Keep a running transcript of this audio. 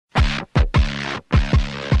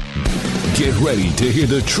Get ready to hear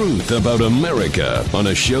the truth about America on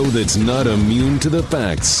a show that's not immune to the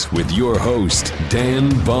facts with your host, Dan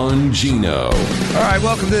Bongino. All right,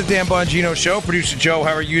 welcome to the Dan Bongino Show. Producer Joe,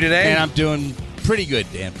 how are you today? And I'm doing pretty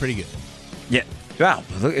good, Dan. Pretty good. Yeah. Wow,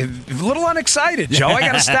 a little unexcited, Joe. I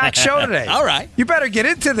got a stacked show today. All right. You better get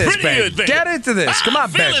into this, Pretty babe. good, babe. Get into this. Come on,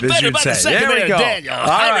 feeling babe, as better you'd about the say. second There we there, go. Daniel. All All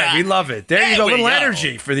right, right. we love it. There you There go. A we little go.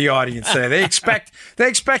 energy for the audience today. They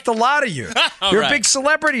expect a lot of you. All You're a right. big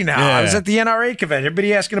celebrity now. Yeah. I was at the NRA convention.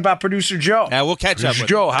 Everybody asking about Producer Joe. Yeah, we'll catch up Producer with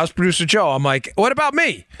Joe, how's Producer Joe? I'm like, what about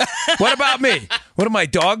me? What about me? What am I,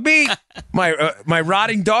 dog meat? My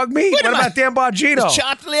rotting dog meat? What am about Dan Bongino?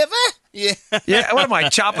 Chopped liver? Yeah. Yeah, what am I,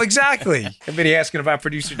 chop? Exactly. Everybody asking about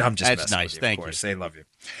producer. No, I'm just That's messing nice. with you, Thank of course. you. They love you.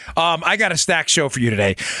 I got a stacked show for you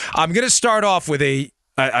today. I'm going to start off with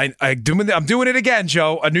I'm doing it again,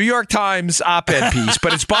 Joe, a New York Times op-ed piece,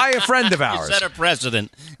 but it's by a friend of ours. Set a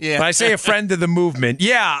precedent. Yeah. When I say a friend of the movement,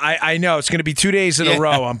 I know it's going to be 2 days in a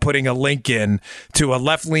row. I'm putting a link in to a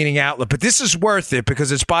left-leaning outlet, but this is worth it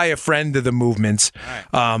because it's by a friend of the movement.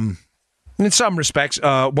 In some respects,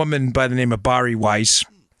 a woman by the name of Bari Weiss.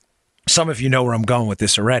 Some of you know where I'm going with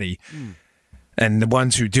this already. And the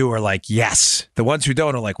ones who do are like, yes. The ones who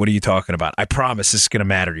don't are like, what are you talking about? I promise this is going to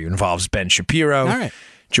matter to you. It involves Ben Shapiro, All right.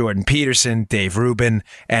 Jordan Peterson, Dave Rubin,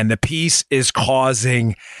 and the piece is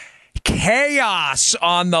causing chaos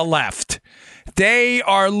on the left. They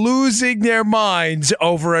are losing their minds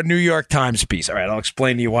over a New York Times piece. All right, I'll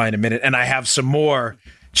explain to you why in a minute. And I have some more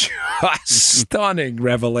just stunning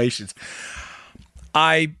revelations.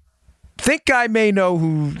 I think I may know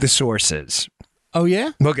who the source is. Oh,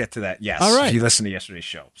 yeah? We'll get to that, yes. All right. If you listen to yesterday's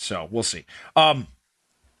show. So we'll see.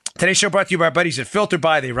 Today's show brought to you by our buddies at Filter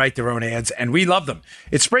By. They write their own ads, and we love them.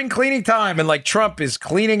 It's spring cleaning time, and like Trump is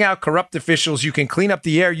cleaning out corrupt officials, you can clean up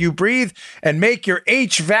the air you breathe and make your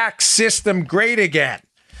HVAC system great again.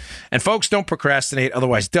 And folks, don't procrastinate.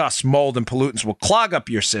 Otherwise, dust, mold, and pollutants will clog up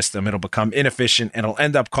your system. It'll become inefficient, and it'll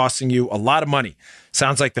end up costing you a lot of money.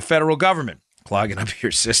 Sounds like the federal government clogging up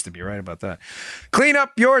your system. You're right about that. Clean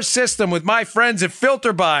up your system with my friends at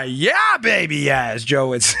Filter By. Yeah, baby, yeah, as Joe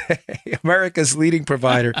would say. America's leading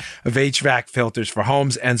provider of HVAC filters for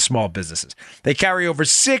homes and small businesses. They carry over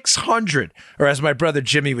 600, or as my brother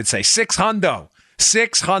Jimmy would say, 600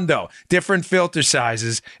 different filter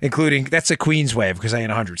sizes, including, that's a Queens wave because I ain't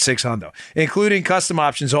 100, 600, including custom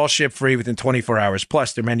options, all ship free within 24 hours.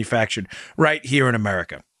 Plus, they're manufactured right here in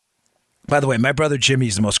America. By the way, my brother Jimmy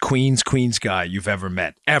is the most Queens guy you've ever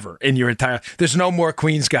met, ever, in your entire... There's no more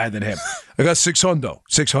Queens guy than him. I got 600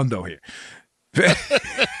 here.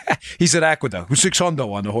 He's at Aqueduct, 600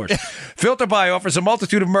 on the horse. Filter By offers a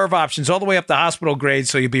multitude of MERV options all the way up to hospital grade,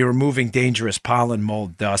 so you'll be removing dangerous pollen,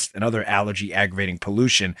 mold, dust, and other allergy-aggravating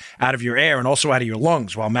pollution out of your air and also out of your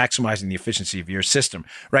lungs while maximizing the efficiency of your system.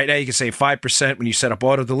 Right now, you can save 5% when you set up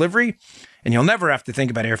auto delivery, and you'll never have to think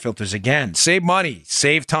about air filters again. Save money,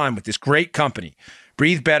 save time with this great company.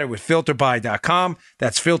 Breathe better with FilterBuy.com.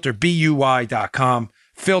 That's FilterBuy.com.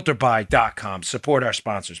 FilterBuy.com. Support our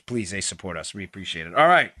sponsors. Please, they support us. We appreciate it. All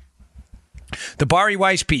right. The Bari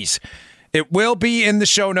Weiss piece. It will be in the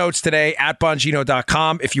show notes today at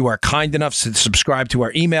Bongino.com. If you are kind enough to subscribe to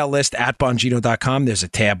our email list at Bongino.com, there's a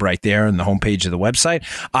tab right there on the homepage of the website.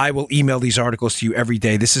 I will email these articles to you every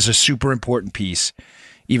day. This is a super important piece,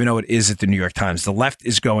 even though it is at the New York Times. The left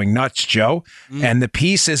is going nuts, Joe. And the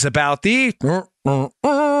piece is about the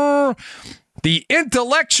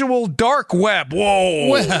intellectual dark web. Whoa.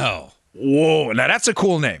 Wow. Whoa. Now, that's a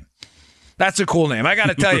cool name. That's a cool name. I got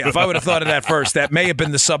to tell you, if I would have thought of that first, that may have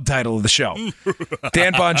been the subtitle of the show.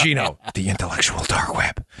 Dan Bongino, the intellectual dark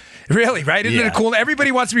web. Really, right? Isn't it a cool?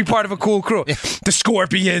 Everybody wants to be part of a cool crew. The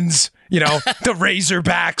Scorpions, the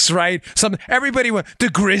Razorbacks, right? Everybody, the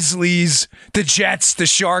Grizzlies, the Jets, the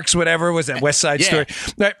Sharks, whatever was that West Side Story.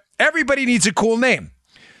 Right? Everybody needs a cool name.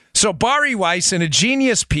 So Bari Weiss, in a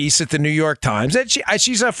genius piece at the New York Times, and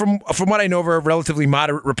she's from what I know of her, a relatively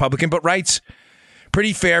moderate Republican, but writes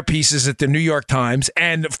pretty fair pieces at the New York Times.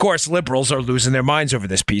 And, of course, liberals are losing their minds over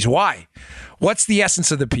this piece. Why? What's the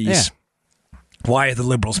essence of the piece? Yeah. Why are the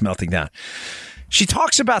liberals melting down? She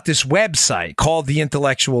talks about this website called the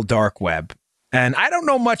Intellectual Dark Web. And I don't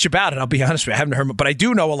know much about it, I'll be honest with you. I haven't heard, but I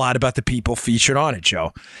do know a lot about the people featured on it,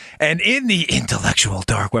 Joe. And in the Intellectual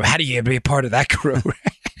Dark Web, how do you be a part of that crew?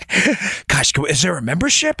 Gosh, is there a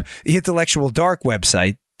membership? The Intellectual Dark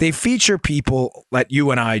website, they feature people that you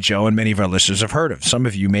and I, Joe, and many of our listeners have heard of. Some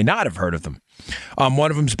of you may not have heard of them. One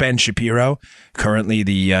of them is Ben Shapiro, currently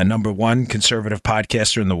the number one conservative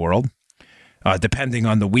podcaster in the world. Depending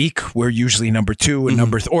on the week, we're usually number 2 and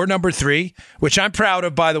number 3, which I'm proud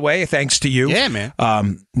of, by the way, thanks to you. Yeah, man.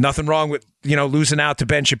 Nothing wrong with losing out to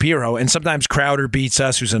Ben Shapiro, and sometimes Crowder beats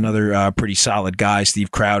us, who's another pretty solid guy.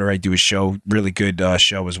 Steve Crowder, I do his show, really good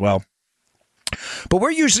show as well. But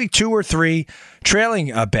we're usually 2 or 3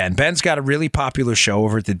 trailing Ben. Ben's got a really popular show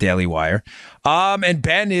over at the Daily Wire. And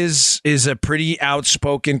Ben is a pretty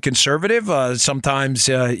outspoken conservative. Sometimes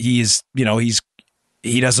he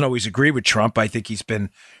doesn't always agree with Trump. I think he's been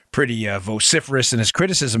pretty vociferous in his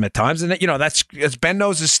criticism at times. And, that's Ben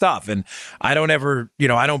knows his stuff. And I don't ever, you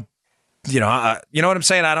know what I'm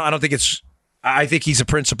saying? I think he's a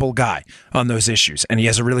principled guy on those issues. And he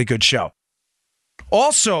has a really good show.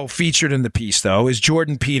 Also featured in the piece, though, is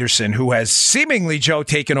Jordan Peterson, who has seemingly, Joe,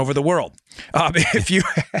 taken over the world. I'm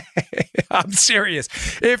serious.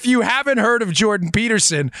 If you haven't heard of Jordan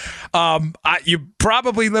Peterson, you're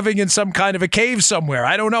probably living in some kind of a cave somewhere.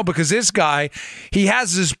 I don't know, because this guy, he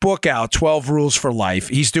has this book out, 12 Rules for Life.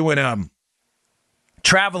 He's doing a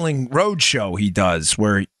traveling road show he does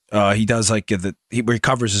where he does where he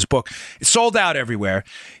covers his book. It's sold out everywhere.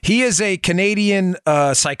 He is a Canadian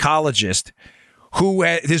psychologist who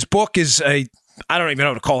his book is I don't even know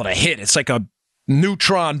how to call it a hit. It's like a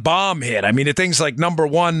neutron bomb hit. I mean, the thing's like number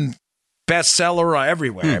 1 bestseller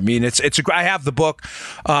everywhere. I mean, I have the book.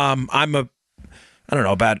 I'm about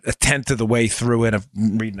a 10th of the way through it.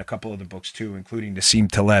 I'm reading a couple of the books too, including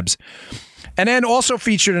Nassim Taleb's. And then also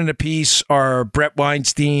featured in the piece are Brett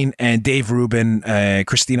Weinstein and Dave Rubin,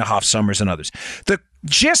 Christina Hoff Sommers, and others. The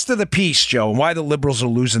gist of the piece, Joe, and why the liberals are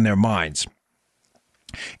losing their minds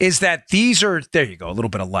is that these are, there you go, a little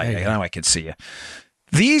bit of light. Now I can see you.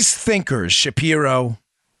 These thinkers, Shapiro,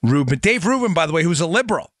 Rubin, Dave Rubin, by the way, who's a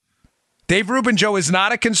liberal. Dave Rubin, Joe, is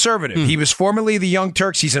not a conservative. He was formerly the Young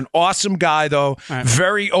Turks. He's an awesome guy, though. Right.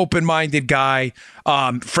 Very open-minded guy.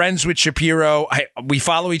 Friends with Shapiro. We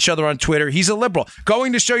follow each other on Twitter. He's a liberal.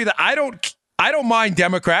 Going to show you that I don't mind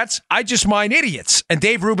Democrats. I just mind idiots. And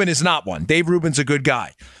Dave Rubin is not one. Dave Rubin's a good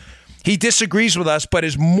guy. He disagrees with us, but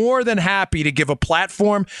is more than happy to give a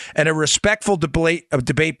platform and a respectful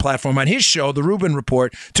debate platform on his show, The Rubin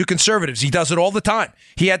Report, to conservatives. He does it all the time.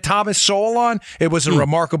 He had Thomas Sowell on. It was a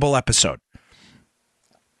remarkable episode.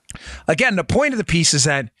 Again, the point of the piece is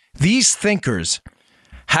that these thinkers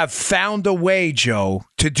have found a way, Joe,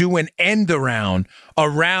 to do an end around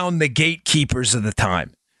the gatekeepers of the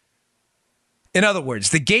time. In other words,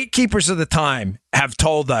 the gatekeepers of the time have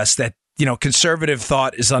told us that conservative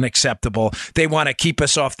thought is unacceptable. They want to keep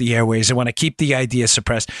us off the airways. They want to keep the idea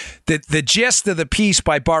suppressed. The gist of the piece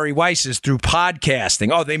by Bari Weiss is through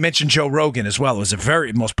podcasting. Oh, they mentioned Joe Rogan as well. It was a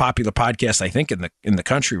very most popular podcast, I think, in the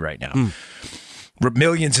country right now.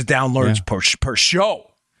 Millions of downloads per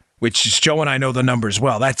show, which is Joe and I know the numbers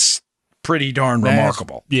well. That's pretty darn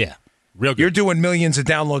remarkable. Yeah. Real good. You're doing millions of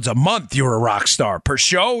downloads a month. You're a rock star. Per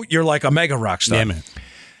show, you're like a mega rock star. Yeah, man.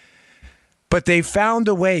 But they found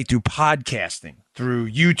a way through podcasting,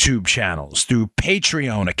 through YouTube channels, through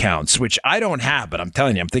Patreon accounts, which I don't have, but I'm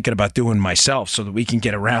telling you, I'm thinking about doing myself so that we can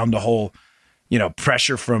get around the whole,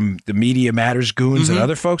 pressure from the Media Matters goons and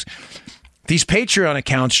other folks. These Patreon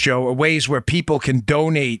accounts, Joe, are ways where people can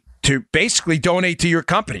donate to your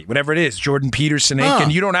company, whatever it is, Jordan Peterson Inc.,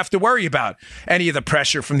 and you don't have to worry about any of the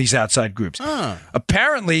pressure from these outside groups.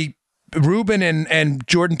 Apparently, Rubin and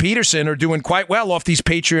Jordan Peterson are doing quite well off these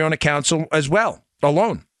Patreon accounts as well,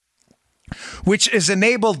 alone, which has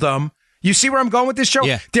enabled them. You see where I'm going with this, Joe?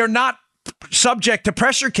 Yeah. They're not subject to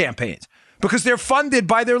pressure campaigns because they're funded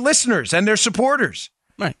by their listeners and their supporters.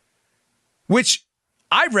 Right. Which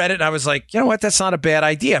I read it and I was like, you know what? That's not a bad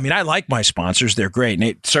idea. I mean, I like my sponsors. They're great.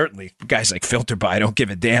 And certainly guys like FilterBuy don't give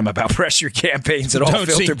a damn about pressure campaigns at all.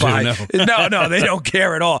 FilterBuy. No, they don't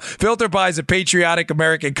care at all. FilterBuy is a patriotic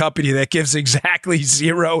American company that gives exactly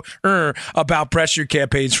zero about pressure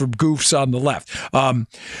campaigns from goofs on the left.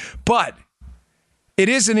 But it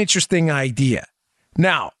is an interesting idea.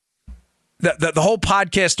 Now, the whole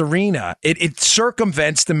podcast arena, it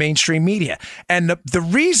circumvents the mainstream media. And the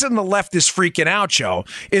reason the left is freaking out, Joe,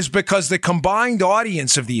 is because the combined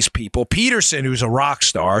audience of these people, Peterson, who's a rock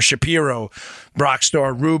star, Shapiro, rock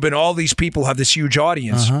star, Rubin, all these people have this huge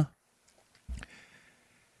audience.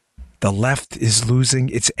 The left is losing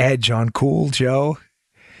its edge on cool, Joe.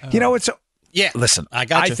 It's... Yeah. Listen, I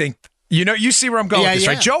got you. I think You see where I'm going with this,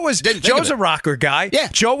 right? Joe's a rocker guy. Yeah.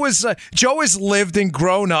 Joe has lived and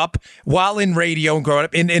grown up while in radio and growing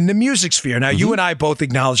up in the music sphere. Now, you and I both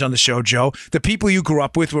acknowledge on the show, Joe, the people you grew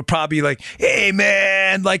up with were probably like, hey,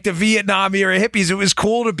 man, like the Vietnam era hippies, it was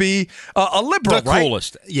cool to be a liberal, The right?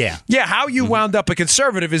 coolest. Yeah. Yeah, how you wound up a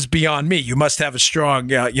conservative is beyond me. You must have a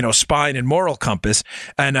strong, spine and moral compass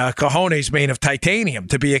and cojones made of titanium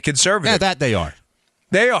to be a conservative. Yeah, that they are.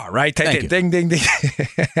 They are, right? Thank you. Ding, ding, ding.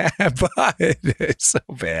 But it's so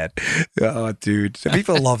bad. Oh, dude.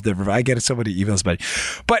 People love them. I get so many emails about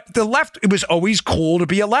it. But the left, it was always cool to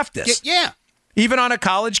be a leftist. Yeah. Even on a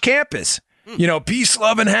college campus. Peace,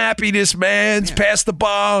 love, and happiness, man. Pass the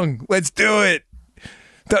bong. Let's do it.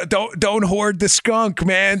 Don't hoard the skunk,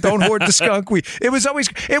 man. Don't hoard the skunk.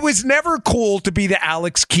 It was never cool to be the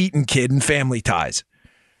Alex Keaton kid in Family Ties.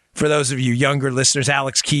 For those of you younger listeners,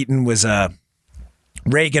 Alex Keaton was a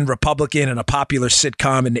Reagan Republican in a popular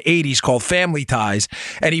sitcom in the 80s called Family Ties,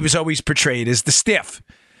 and he was always portrayed as the stiff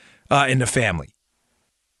in the family.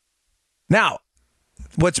 Now,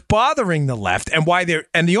 what's bothering the left and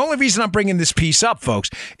the only reason I'm bringing this piece up, folks,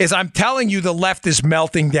 is I'm telling you the left is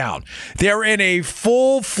melting down. They're in a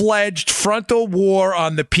full-fledged frontal war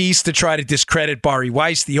on the piece to try to discredit Bari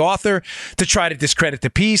Weiss, the author, to try to discredit the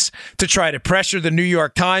piece, to try to pressure the New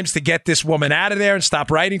York Times to get this woman out of there and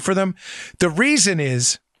stop writing for them. The reason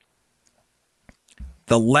is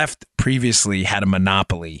the left previously had a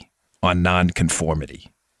monopoly on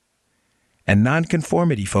nonconformity. And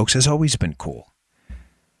nonconformity, folks, has always been cool.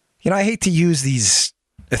 I hate to use these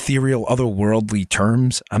ethereal, otherworldly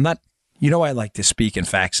terms. I like to speak in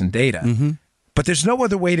facts and data, but there's no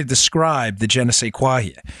other way to describe the je ne sais quoi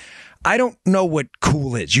here. I don't know what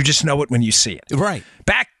cool is. You just know it when you see it. Right.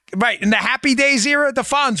 In the Happy Days era, the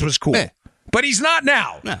Fonz was cool, but he's not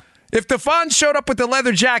now. No. If the Fonz showed up with the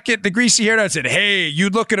leather jacket, the greasy hair, and said, hey,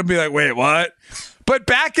 you'd look at him and be like, wait, what? But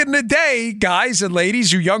back in the day, guys and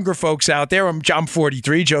ladies, you younger folks out there, I'm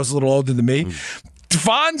 43, Joe's a little older than me,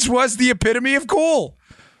 Fonz was the epitome of cool.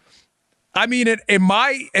 I mean,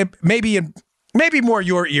 maybe more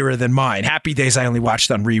your era than mine. Happy Days I only watched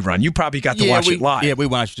on rerun. You probably got to watch it live. Yeah, we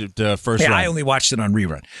watched it first run. I only watched it on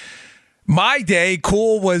rerun. My day,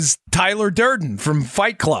 cool was Tyler Durden from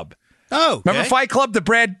Fight Club. Oh, okay. Remember Fight Club, the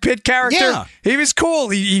Brad Pitt character? Yeah. He was cool.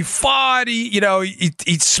 He fought. He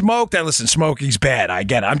smoked. And listen, smoking's bad. I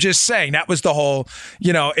get it. I'm just saying that was the whole,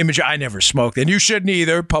 image. I never smoked, and you shouldn't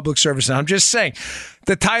either. Public service. I'm just saying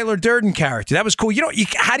the Tyler Durden character, that was cool.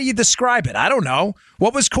 How do you describe it? I don't know.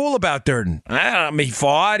 What was cool about Durden? He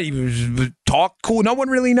fought. He talked cool. No one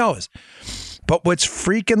really knows. But what's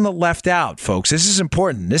freaking the left out, folks, this is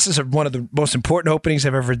important. This is one of the most important openings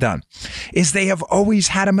I've ever done, is they have always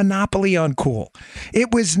had a monopoly on cool.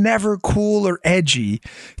 It was never cool or edgy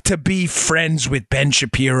to be friends with Ben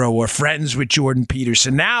Shapiro or friends with Jordan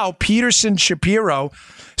Peterson. Now, Peterson, Shapiro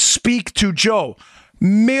speak to Joe.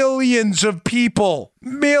 Millions of people,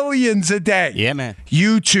 millions a day. Yeah, man.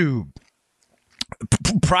 YouTube,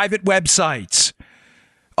 private websites,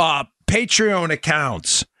 Patreon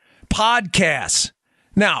accounts, podcasts.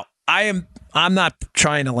 Now, I'm not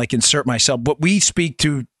trying to insert myself, but we speak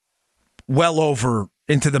to well over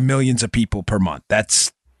into the millions of people per month. I'd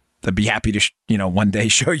be happy to one day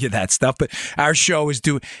show you that stuff. But our show is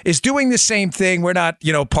doing the same thing. We're not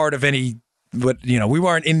part of any, but we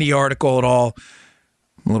weren't in the article at all.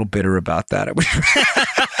 I'm a little bitter about that.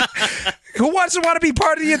 Who doesn't want to be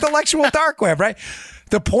part of the intellectual dark web, right?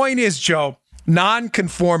 The point is, Joe,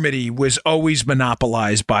 nonconformity was always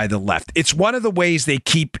monopolized by the left. It's one of the ways they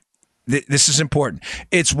keep, this is important,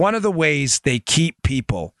 it's one of the ways they keep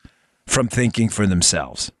people from thinking for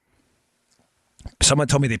themselves. Someone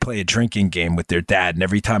told me they play a drinking game with their dad, and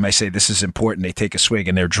every time I say this is important, they take a swig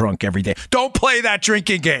and they're drunk every day. Don't play that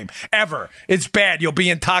drinking game, ever. It's bad. You'll be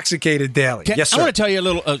intoxicated daily. Yes, sir. I want to tell you a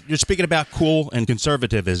little, you're speaking about cool and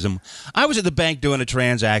conservatism. I was at the bank doing a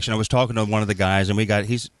transaction. I was talking to one of the guys, and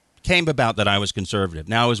he's came about that I was conservative.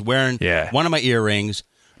 Now I was wearing one of my earrings.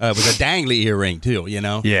 It was a dangly earring, too, Yeah.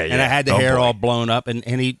 And I had the hair all blown up, and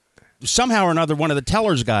he somehow or another, one of the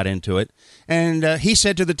tellers got into it, and he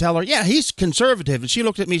said to the teller, yeah, he's conservative. And she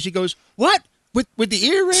looked at me, she goes, what? With the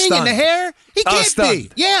earring and the hair? He can't be.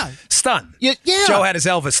 Yeah. Stunned. Yeah. Joe had his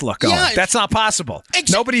Elvis look on. That's not possible.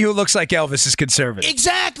 Nobody who looks like Elvis is conservative.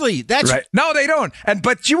 Exactly. That's right. No, they don't.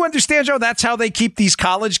 But you understand, Joe, that's how they keep these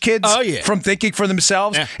college kids from thinking for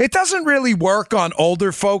themselves. Yeah. It doesn't really work on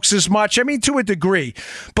older folks as much. I mean, to a degree.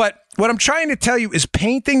 But What I'm trying to tell you is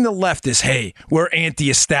painting the left as, hey, we're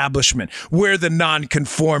anti-establishment. We're the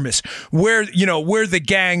nonconformists. We're the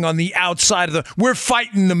gang on the outside of we're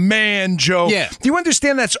fighting the man, Joe. Yeah. Do you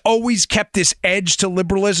understand that's always kept this edge to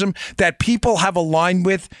liberalism that people have aligned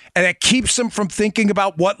with and that keeps them from thinking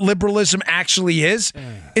about what liberalism actually is?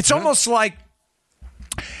 It's almost like,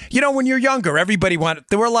 when you're younger,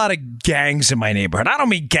 there were a lot of gangs in my neighborhood. I don't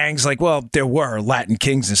mean gangs like, well, there were Latin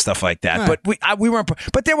Kings and stuff like that, but we weren't.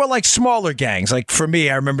 But there were like smaller gangs. Like for me,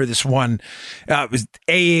 I remember this one. It was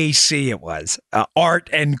AAC. It was Art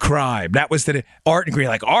and Crime. That was the Art and Crime.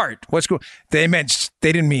 Like art, what's cool? They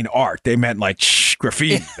didn't mean art. They meant like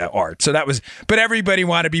graffiti art. So that was. But everybody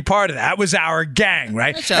wanted to be part of that. That was our gang,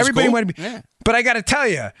 right? Everybody cool. wanted to be. Yeah. But I got to tell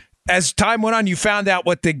you, as time went on, you found out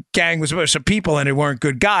what the gang was about. Some people and it weren't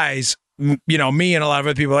good guys. Me and a lot of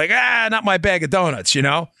other people were like, not my bag of donuts,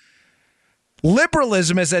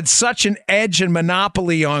 Liberalism has had such an edge and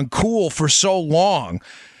monopoly on cool for so long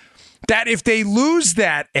that if they lose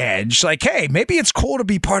that edge, like, hey, maybe it's cool to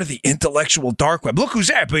be part of the intellectual dark web. Look who's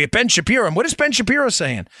there, Ben Shapiro. And what is Ben Shapiro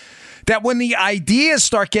saying? That when the ideas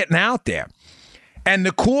start getting out there and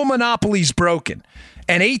the cool monopoly's broken,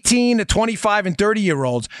 and 18 to 25 and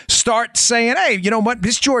 30-year-olds start saying, hey, you know what?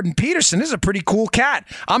 This Jordan Peterson is a pretty cool cat.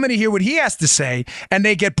 I'm going to hear what he has to say. And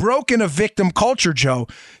they get broken of victim culture, Joe.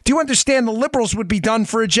 Do you understand the liberals would be done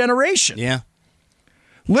for a generation? Yeah.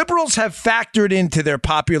 Liberals have factored into their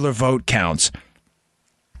popular vote counts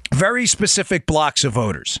very specific blocks of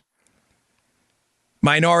voters.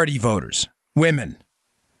 Minority voters, women,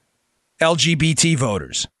 LGBT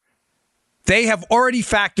voters. They have already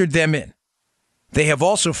factored them in. They have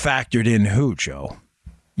also factored in who, Joe?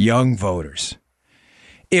 Young voters.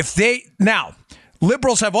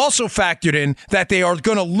 Liberals have also factored in that they are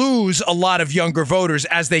going to lose a lot of younger voters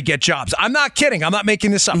as they get jobs. I'm not kidding. I'm not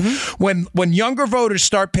making this up. Mm-hmm. When younger voters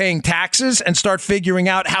start paying taxes and start figuring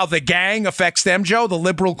out how the gang affects them, Joe, the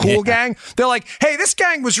liberal cool gang, they're like, hey, this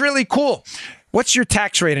gang was really cool. What's your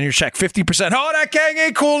tax rate on your check? 50%. Oh, that gang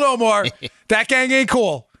ain't cool no more. That gang ain't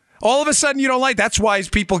cool. All of a sudden, you don't like. That's why as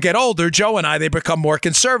people get older, Joe and I, they become more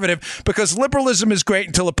conservative because liberalism is great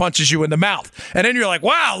until it punches you in the mouth. And then you're like,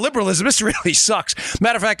 wow, liberalism, this really sucks.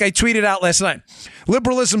 Matter of fact, I tweeted out last night,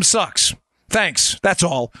 liberalism sucks. Thanks. That's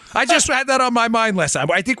all. I just had that on my mind last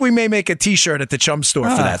time. I think we may make a T-shirt at the Chum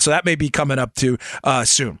store for that. So that may be coming up too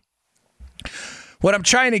soon. What I'm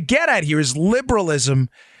trying to get at here is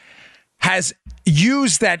liberalism has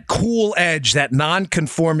used that cool edge, that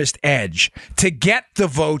nonconformist edge, to get the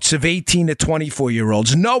votes of 18 to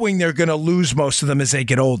 24-year-olds, knowing they're going to lose most of them as they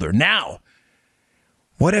get older. Now,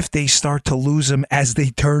 what if they start to lose them as they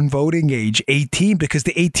turn voting age, 18? Because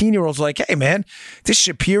the 18-year-olds are like, hey, man, this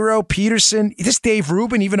Shapiro, Peterson, this Dave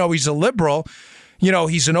Rubin, even though he's a liberal,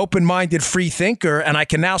 he's an open-minded free thinker, and I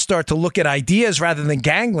can now start to look at ideas rather than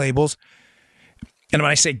gang labels. And when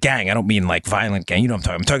I say gang, I don't mean like violent gang. You know what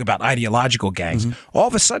I'm talking about. I'm talking about ideological gangs. Mm-hmm. All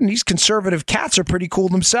of a sudden, these conservative cats are pretty cool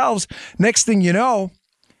themselves. Next thing you know,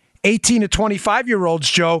 18 to 25-year-olds,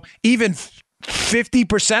 Joe, even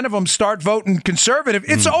 50% of them start voting conservative.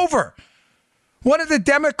 It's over. One of the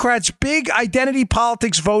Democrats' big identity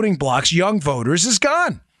politics voting blocks, young voters, is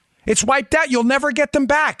gone. It's wiped out. You'll never get them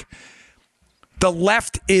back. The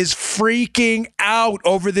left is freaking out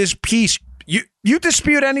over this piece. You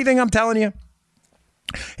dispute anything I'm telling you?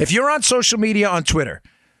 If you're on social media on Twitter,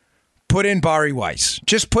 put in Bari Weiss.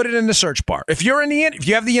 Just put it in the search bar. If you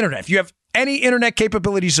have the internet, if you have any internet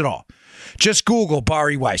capabilities at all, just Google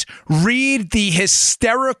Bari Weiss. Read the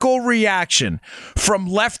hysterical reaction from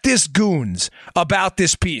leftist goons about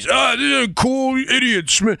this piece. These are cool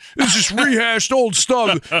idiots. This is rehashed old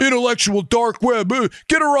stuff. Intellectual dark web.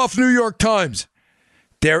 Get her off New York Times.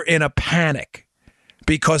 They're in a panic.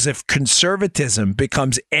 Because if conservatism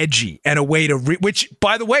becomes edgy and a way to which,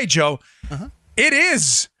 by the way, Joe, it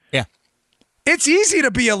is. Yeah. It's easy to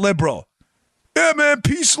be a liberal. Yeah, man,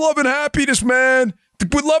 peace, love, and happiness, man.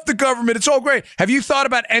 We love the government. It's all great. Have you thought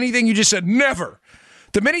about anything you just said? Never.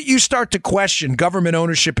 The minute you start to question government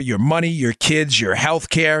ownership of your money, your kids, your health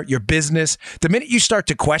care, your business, the minute you start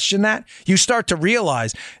to question that, you start to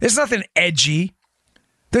realize there's nothing edgy.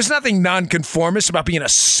 There's nothing nonconformist about being a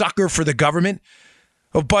sucker for the government.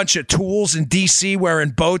 A bunch of tools in D.C. wearing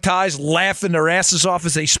bow ties, laughing their asses off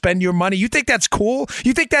as they spend your money. You think that's cool?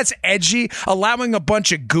 You think that's edgy? Allowing a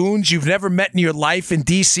bunch of goons you've never met in your life in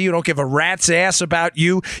D.C. who don't give a rat's ass about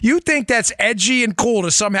you. You think that's edgy and cool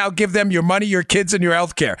to somehow give them your money, your kids, and your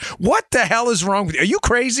health care. What the hell is wrong with you? Are you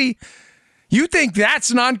crazy? You think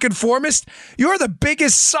that's nonconformist? You're the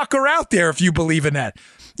biggest sucker out there if you believe in that.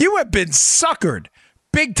 You have been suckered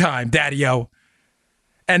big time, Daddy-O.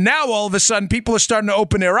 And now all of a sudden people are starting to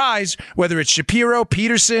open their eyes, whether it's Shapiro,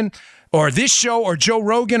 Peterson, or this show, or Joe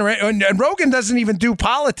Rogan, and Rogan doesn't even do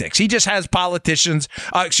politics. He just has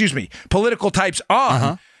political types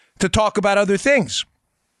on to talk about other things.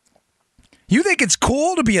 You think it's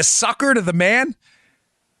cool to be a sucker to the man?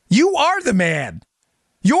 You are the man.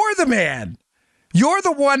 You're the man. You're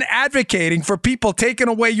the one advocating for people taking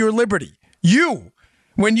away your liberty. You,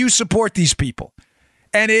 when you support these people.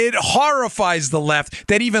 And it horrifies the left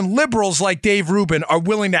that even liberals like Dave Rubin are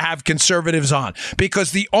willing to have conservatives on.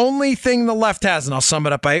 Because the only thing the left has, and I'll sum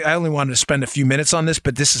it up, I only wanted to spend a few minutes on this,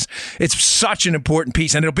 but it's such an important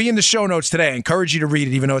piece. And it'll be in the show notes today. I encourage you to read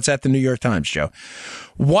it, even though it's at the New York Times, Joe.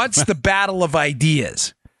 Once the battle of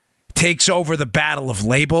ideas takes over the battle of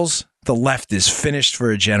labels, the left is finished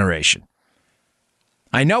for a generation.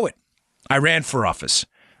 I know it. I ran for office.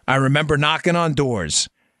 I remember knocking on doors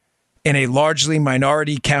in a largely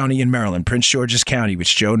minority county in Maryland, Prince George's County,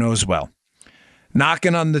 which Joe knows well.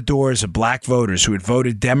 Knocking on the doors of black voters who had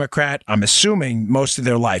voted Democrat, I'm assuming most of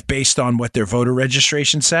their life, based on what their voter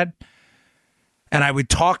registration said. And I would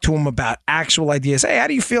talk to them about actual ideas. Hey, how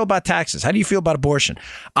do you feel about taxes? How do you feel about abortion?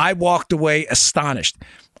 I walked away astonished.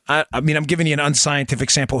 I mean, I'm giving you an unscientific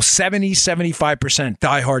sample. 75%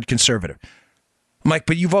 diehard conservative. I'm like,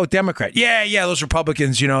 but you vote Democrat. Yeah, those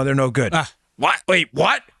Republicans, they're no good. What? Wait,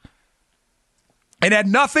 what? It had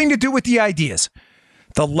nothing to do with the ideas.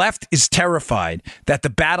 The left is terrified that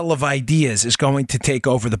the battle of ideas is going to take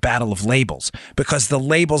over the battle of labels because the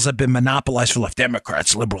labels have been monopolized for left.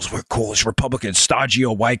 Democrats, liberals, we're cool as Republicans, stodgy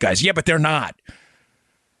old white guys. Yeah, but they're not.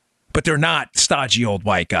 But they're not stodgy old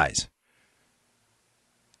white guys.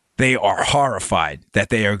 They are horrified that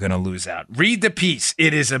they are going to lose out. Read the piece.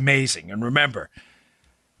 It is amazing. And remember,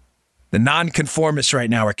 the nonconformists right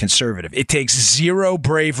now are conservative. It takes zero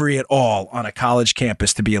bravery at all on a college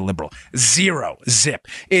campus to be a liberal. Zero. Zip.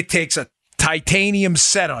 It takes a titanium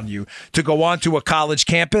set on you to go onto a college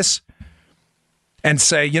campus and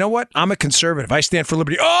say, you know what? I'm a conservative. I stand for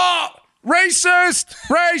liberty. Oh, racist.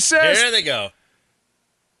 There they go.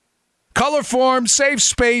 Color form, safe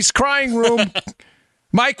space, crying room,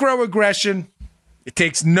 microaggression. It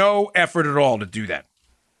takes no effort at all to do that.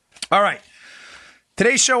 All right.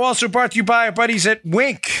 Today's show also brought to you by our buddies at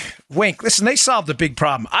Wink. Wink. Listen, they solved a big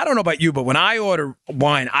problem. I don't know about you, but when I order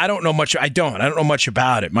wine, I don't know much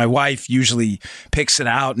about it. My wife usually picks it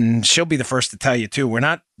out, and she'll be the first to tell you, too. We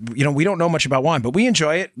don't know much about wine, but we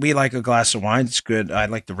enjoy it. We like a glass of wine. It's good. I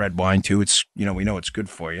like the red wine, too. It's, we know it's good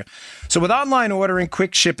for you. So with online ordering,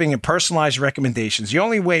 quick shipping, and personalized recommendations, the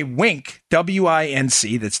only way Wink,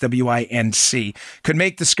 W-I-N-C, that's W-I-N-C, could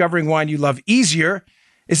make discovering wine you love easier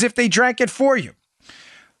is if they drank it for you.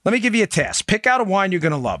 Let me give you a task. Pick out a wine you're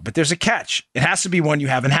going to love, but there's a catch. It has to be one you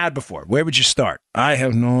haven't had before. Where would you start? I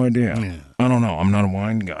have no idea. Yeah. I don't know. I'm not a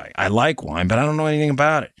wine guy. I like wine, but I don't know anything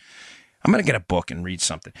about it. I'm going to get a book and read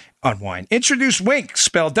something on wine. Introduce Wink,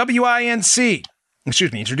 spelled W-I-N-C.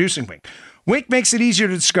 Introducing Wink. Wink makes it easier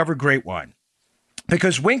to discover great wine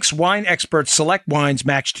because Wink's wine experts select wines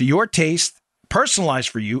matched to your taste, personalized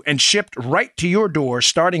for you, and shipped right to your door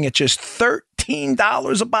starting at just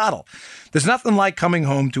 $13 a bottle. There's nothing like coming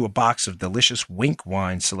home to a box of delicious Wink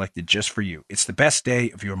wine selected just for you. It's the best day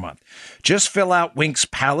of your month. Just fill out Wink's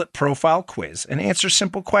palate profile quiz and answer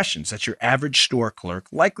simple questions that your average store clerk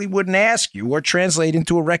likely wouldn't ask you or translate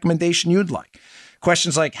into a recommendation you'd like.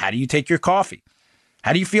 Questions like, how do you take your coffee?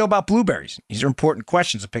 How do you feel about blueberries? These are important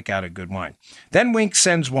questions to pick out a good wine. Then Wink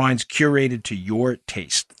sends wines curated to your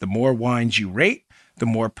taste. The more wines you rate, the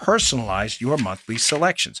more personalized your monthly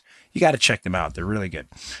selections. You got to check them out. They're really good.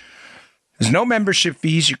 There's no membership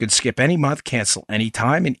fees. You can skip any month, cancel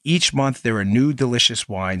anytime, and each month there are new delicious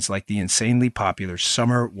wines like the insanely popular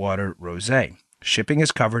Summer Water Rosé. Shipping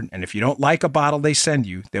is covered, and if you don't like a bottle they send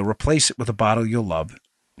you, they'll replace it with a bottle you'll love.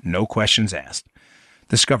 No questions asked.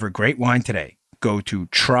 Discover great wine today. Go to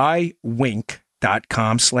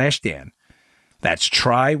trywink.com/Dan. That's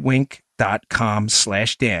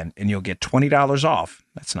trywink.com/Dan, and you'll get $20 off.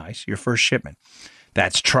 That's nice. Your first shipment.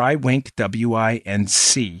 That's trywink,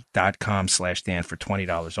 WINC.com/Dan for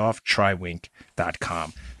 $20 off.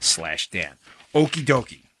 Trywink.com/Dan. Okie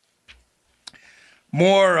dokie.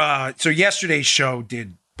 More. So yesterday's show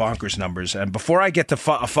did bonkers numbers. And before I get to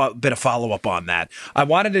a bit of follow-up on that, I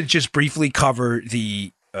wanted to just briefly cover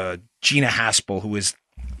the Gina Haspel, who is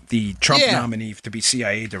the Trump nominee to be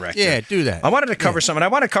CIA director. Yeah, do that. I wanted to cover something. I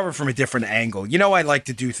want to cover from a different angle. I like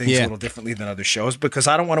to do things a little differently than other shows because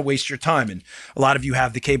I don't want to waste your time. And a lot of you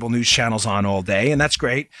have the cable news channels on all day, and that's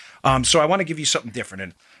great. So I want to give you something different.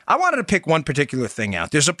 And I wanted to pick one particular thing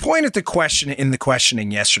out. There's a point at the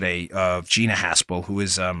questioning yesterday of Gina Haspel, who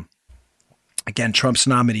is Again, Trump's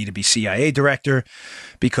nominee to be CIA director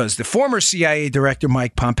because the former CIA director,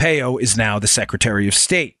 Mike Pompeo, is now the Secretary of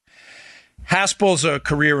State. Haspel's a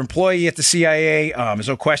career employee at the CIA. There's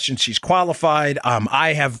no question she's qualified.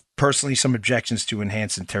 I have personally some objections to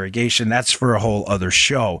enhanced interrogation. That's for a whole other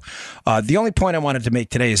show. The only point I wanted to make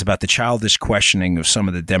today is about the childish questioning of some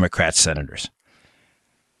of the Democrat senators.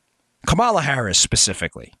 Kamala Harris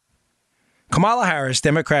specifically. Kamala Harris,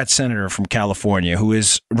 Democrat senator from California, who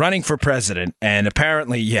is running for president, and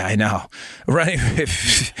apparently, yeah, I know,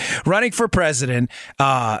 running for president,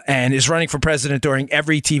 and is running for president during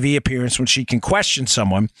every TV appearance when she can question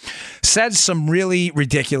someone, says some really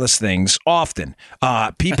ridiculous things often.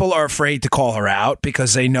 People are afraid to call her out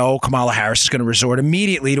because they know Kamala Harris is going to resort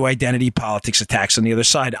immediately to identity politics attacks on the other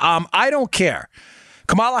side. I don't care.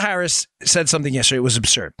 Kamala Harris said something yesterday. It was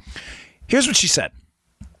absurd. Here's what she said.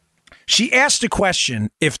 She asked a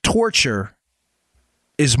question if torture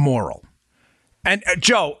is moral. And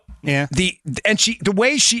Joe, yeah. The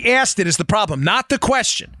way she asked it is the problem, not the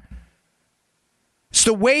question. It's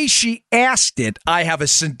the way she asked it I have a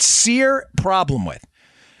sincere problem with.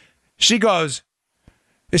 She goes,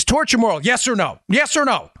 is torture moral? Yes or no? Yes or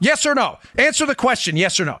no? Yes or no? Answer the question,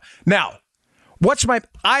 yes or no. Now,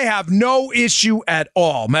 I have no issue at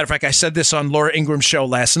all. Matter of fact, I said this on Laura Ingram's show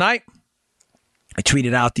last night. I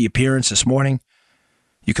tweeted out the appearance this morning.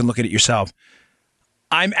 You can look at it yourself.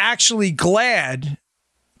 I'm actually glad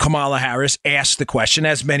Kamala Harris asked the question,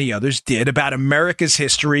 as many others did, about America's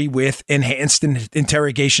history with enhanced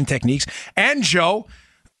interrogation techniques and, Joe,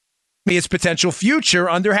 its potential future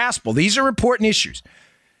under Haspel. These are important issues.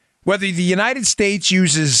 Whether the United States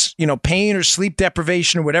uses, pain or sleep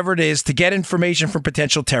deprivation or whatever it is to get information from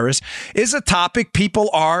potential terrorists is a topic people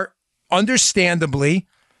are understandably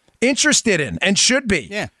interested in and should be.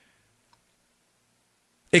 Yeah.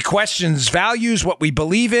 It questions values, what we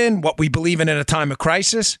believe in in a time of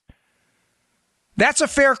crisis. That's a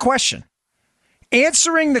fair question.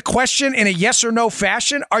 Answering the question in a yes or no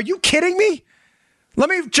fashion, are you kidding me?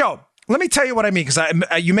 Joe, let me tell you what I mean, because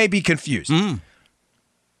you may be confused.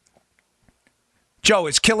 Joe,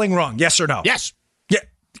 is killing wrong? Yes or no? Yes. Yeah,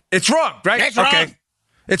 it's wrong, right? It's wrong. Okay.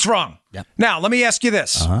 It's wrong. Yep. Now, let me ask you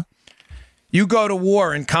this. Uh-huh. You go to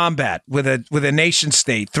war and combat with a nation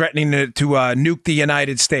state threatening to nuke the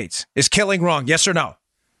United States. Is killing wrong? Yes or no?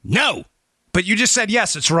 No. But you just said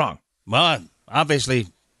yes, it's wrong. Well, obviously.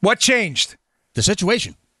 What changed? The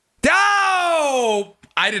situation. Oh!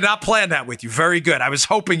 I did not plan that with you. Very good. I was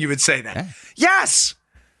hoping you would say that. Yeah. Yes!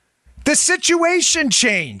 The situation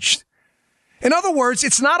changed. In other words,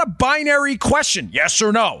 it's not a binary question, yes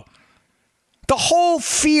or no. The whole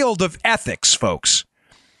field of ethics, folks.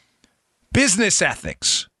 Business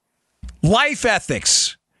ethics, life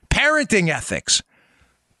ethics, parenting ethics.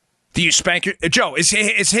 Do you spank your... Joe, is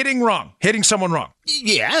hitting wrong? Hitting someone wrong?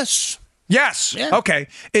 Yes. Yes. Yeah. Okay.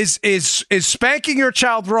 Is spanking your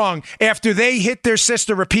child wrong after they hit their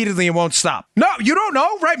sister repeatedly and won't stop? No, you don't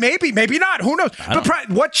know, right? Maybe not. Who knows? But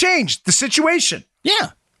what changed? The situation.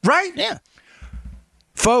 Yeah. Right? Yeah.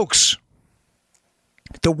 Folks,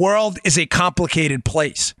 the world is a complicated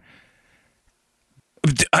place.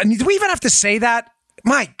 Do we even have to say that?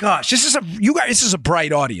 My gosh, this is a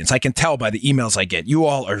bright audience. I can tell by the emails I get. You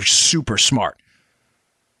all are super smart.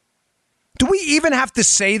 Do we even have to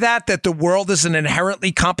say that the world is an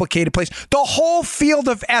inherently complicated place? The whole field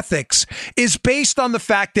of ethics is based on the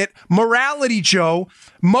fact that morality, Joe,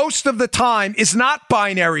 most of the time is not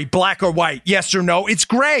binary, black or white, yes or no. It's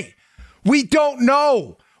gray. We don't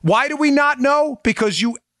know. Why do we not know? Because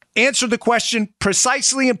you answer the question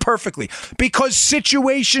precisely and perfectly. Because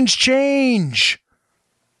situations change.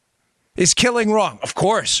 Is killing wrong? Of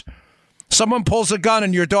course. Someone pulls a gun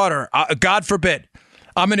on your daughter. God forbid.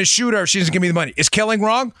 I'm going to shoot her if she doesn't give me the money. Is killing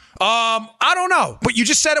wrong? I don't know. But you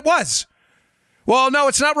just said it was. Well, no,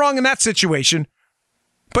 it's not wrong in that situation.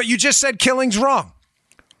 But you just said killing's wrong.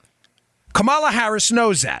 Kamala Harris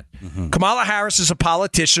knows that. Mm-hmm. Kamala Harris is a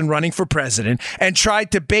politician running for president and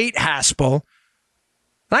tried to bait Haspel.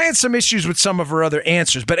 I had some issues with some of her other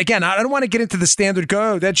answers. But again, I don't want to get into the standard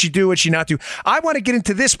go, did she do, what she not do? I want to get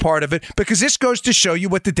into this part of it because this goes to show you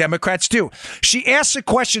what the Democrats do. She asks a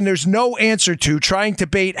question there's no answer to, trying to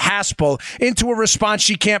bait Haspel into a response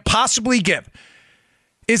she can't possibly give.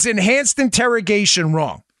 Is enhanced interrogation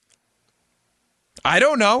wrong? I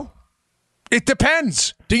don't know. It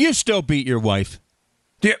depends. Do you still beat your wife?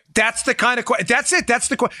 Yeah, that's the kind of question. That's it. That's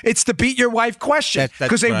the question. It's the beat your wife question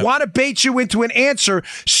because they want to bait you into an answer,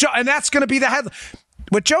 and that's going to be the headline.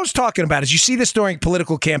 What Joe's talking about is you see this during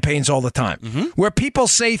political campaigns all the time, where people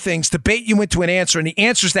say things to bait you into an answer, and the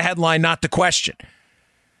answer is the headline, not the question.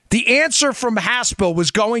 The answer from Haspel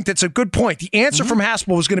was going to, it's a good point. The answer from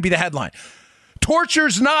Haspel was going to be the headline.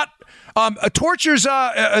 Torture's not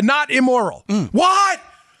immoral. What?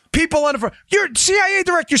 People on your CIA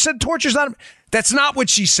director said torture's not. That's not what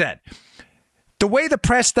she said. The way the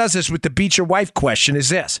press does this with the beat your wife question is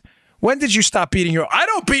this. When did you stop beating your... I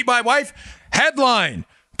don't beat my wife. Headline.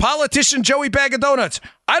 Politician Joey Bag of Donuts.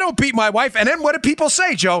 I don't beat my wife. And then what did people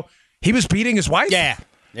say, Joe? He was beating his wife? Yeah.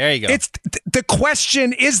 There you go. It's the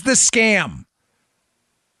question is the scam.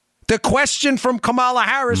 The question from Kamala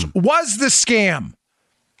Harris was the scam.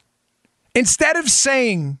 Instead of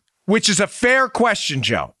saying, which is a fair question,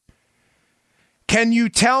 Joe, can you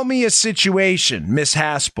tell me a situation, Miss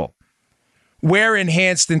Haspel, where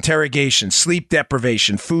enhanced interrogation, sleep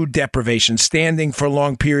deprivation, food deprivation, standing for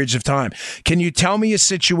long periods of time, can you tell me a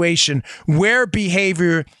situation where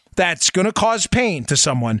behavior that's going to cause pain to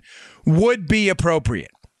someone would be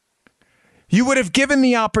appropriate? You would have given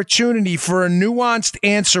the opportunity for a nuanced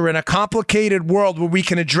answer in a complicated world where we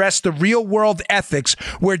can address the real world ethics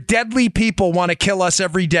where deadly people want to kill us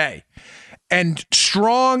every day. And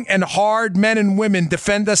strong and hard men and women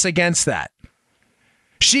defend us against that.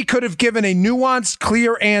 She could have given a nuanced,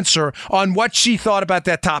 clear answer on what she thought about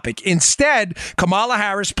that topic. Instead, Kamala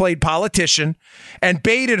Harris played politician and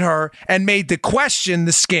baited her and made the question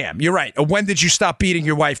the scam. You're right. A when did you stop beating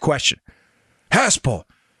your wife question. Haspel.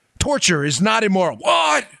 Torture is not immoral.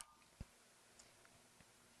 What?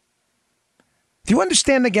 Do you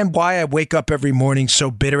understand again why I wake up every morning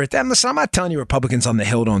so bitter at them? Listen, I'm not telling you Republicans on the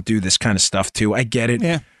Hill don't do this kind of stuff too. I get it.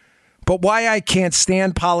 Yeah. But why I can't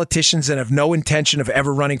stand politicians and have no intention of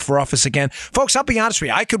ever running for office again. Folks, I'll be honest with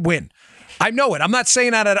you. I could win. I know it. I'm not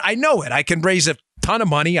saying that. I know it. I can raise a ton of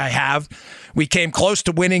money. I have. We came close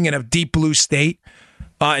to winning in a deep blue state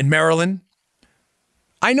in Maryland.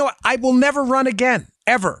 I know I will never run again,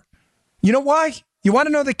 ever. You know why? You want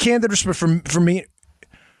to know the candid response for me?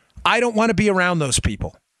 I don't want to be around those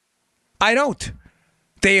people. I don't.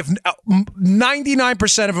 They have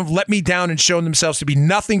 99% of them let me down and shown themselves to be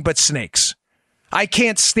nothing but snakes. I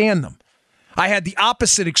can't stand them. I had the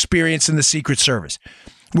opposite experience in the Secret Service,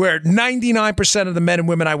 where 99% of the men and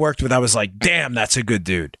women I worked with, I was like, damn, that's a good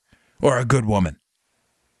dude or a good woman.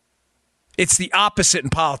 It's the opposite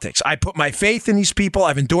in politics. I put my faith in these people.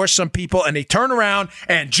 I've endorsed some people, and they turn around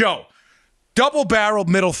and, Joe, double-barreled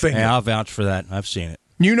middle finger. Yeah, I'll vouch for that. I've seen it.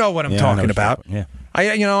 You know what I'm talking about. Yeah.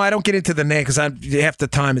 I don't get into the name because half the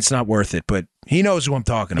time it's not worth it, but he knows who I'm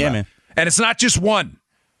talking about. Man. And it's not just one.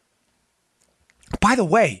 By the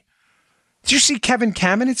way, did you see Kevin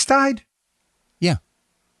Kamenetz died? Yeah.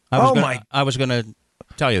 I was going to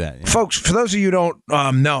tell you that. Yeah. Folks, for those of you who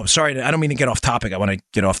don't know, sorry, I don't mean to get off topic. I want to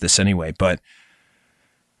get off this anyway, but,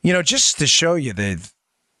 just to show you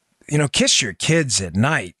kiss your kids at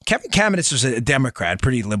night. Kevin Kamenetz was a Democrat,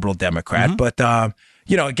 pretty liberal Democrat, but,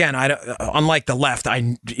 again, unlike the left,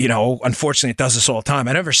 unfortunately it does this all the time.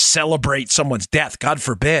 I never celebrate someone's death, God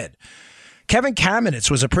forbid. Kevin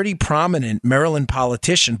Kamenetz was a pretty prominent Maryland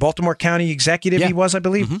politician, Baltimore County executive he was, I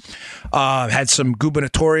believe. Had some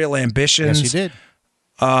gubernatorial ambitions. Yes, he did.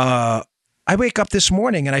 I wake up this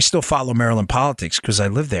morning and I still follow Maryland politics because I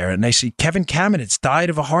live there, and I see Kevin Kamenetz died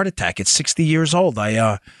of a heart attack at 60 years old.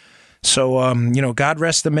 God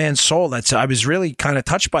rest the man's soul. I was really kind of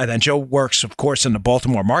touched by that. And Joe works, of course, in the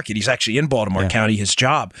Baltimore market. He's actually in Baltimore County, his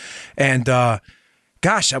job. And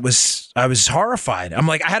gosh, I was horrified. I'm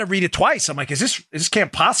like, I had to read it twice. I'm like, this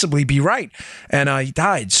can't possibly be right. And he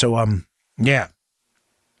died. So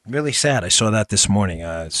really sad. I saw that this morning.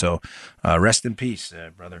 Rest in peace,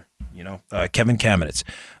 brother. Kevin Kamenetz.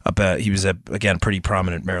 He was again pretty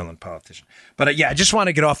prominent Maryland politician. But I just want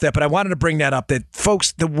to get off that. But I wanted to bring that up. That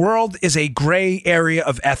folks, the world is a gray area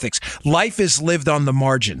of ethics. Life is lived on the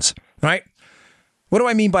margins, right? What do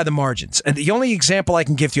I mean by the margins? And the only example I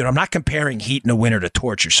can give to you, and I'm not comparing heat in the winter to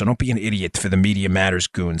torture, so don't be an idiot for the Media Matters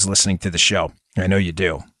goons listening to the show. I know you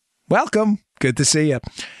do. Welcome. Good to see you.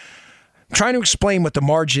 I'm trying to explain what the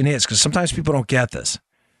margin is because sometimes people don't get this.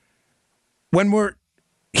 When we're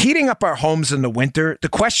heating up our homes in the winter, the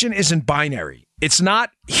question isn't binary. It's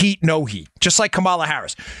not heat, no heat. Just like Kamala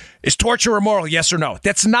Harris. Is torture immoral, yes or no?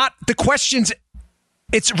 That's not the questions.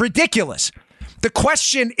 It's ridiculous. The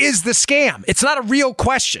question is the scam. It's not a real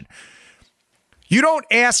question. You don't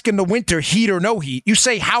ask in the winter heat or no heat. You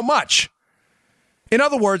say how much. In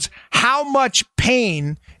other words, how much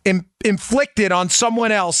pain inflicted on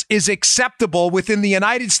someone else is acceptable within the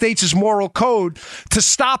United States' moral code to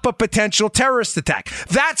stop a potential terrorist attack?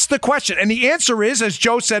 That's the question. And the answer is, as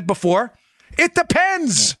Joe said before, it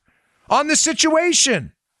depends on the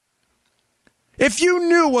situation. If you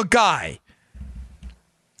knew a guy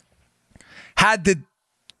had the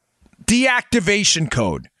deactivation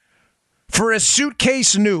code for a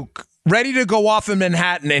suitcase nuke ready to go off in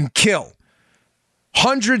Manhattan and kill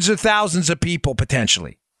hundreds of thousands of people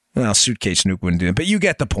potentially. Well, suitcase nuke wouldn't do it, but you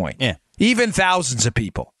get the point. Yeah. Even thousands of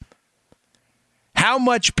people. How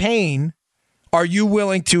much pain are you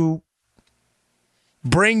willing to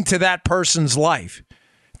bring to that person's life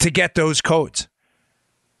to get those codes?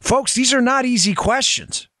 Folks, these are not easy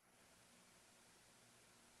questions.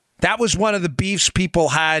 That was one of the beefs people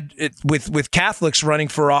had with Catholics running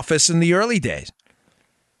for office in the early days,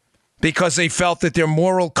 because they felt that their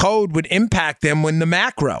moral code would impact them when the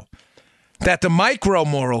macro. That the micro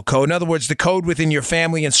moral code, in other words, the code within your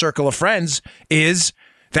family and circle of friends, is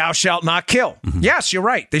thou shalt not kill. Mm-hmm. Yes, you're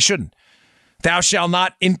right. They shouldn't. Thou shalt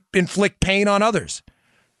not inflict pain on others.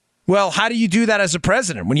 Well, how do you do that as a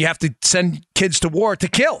president when you have to send kids to war to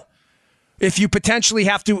kill? If you potentially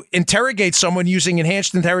have to interrogate someone using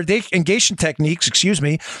enhanced interrogation techniques,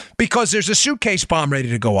 because there's a suitcase bomb ready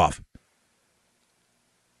to go off.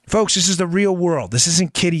 Folks, this is the real world. This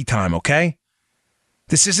isn't kiddie time, okay?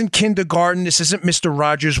 This isn't kindergarten. This isn't Mr.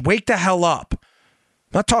 Rogers. Wake the hell up.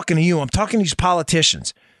 I'm not talking to you. I'm talking to these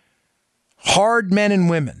politicians. Hard men and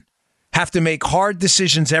women have to make hard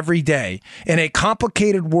decisions every day in a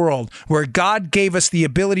complicated world where God gave us the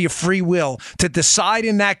ability of free will to decide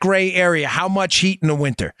in that gray area how much heat in the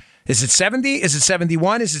winter. Is it 70? Is it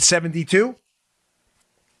 71? Is it 72?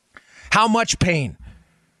 How much pain?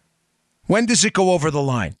 When does it go over the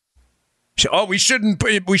line? Oh, we shouldn't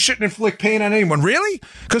inflict pain on anyone. Really?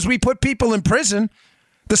 Because we put people in prison.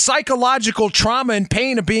 The psychological trauma and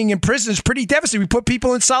pain of being in prison is pretty devastating. We put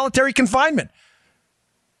people in solitary confinement.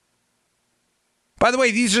 By the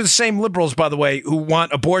way, these are the same liberals, by the way, who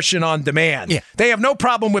want abortion on demand. Yeah. They have no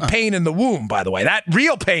problem with pain in the womb, by the way. That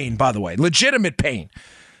real pain, by the way, legitimate pain.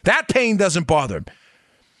 That pain doesn't bother them.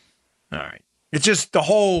 All right. It's just the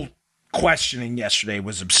whole questioning yesterday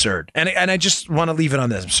was absurd. And I just want to leave it on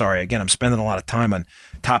this. I'm sorry. Again, I'm spending a lot of time on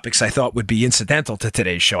topics I thought would be incidental to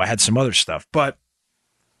today's show. I had some other stuff, but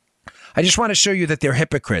I just want to show you that they're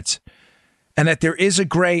hypocrites and that there is a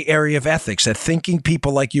gray area of ethics that thinking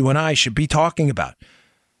people like you and I should be talking about.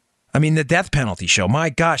 I mean, the death penalty show. My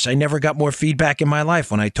gosh, I never got more feedback in my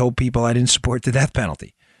life when I told people I didn't support the death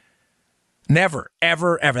penalty. Never,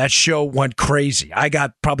 ever, ever. That show went crazy. I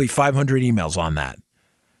got probably 500 emails on that.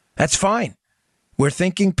 That's fine. We're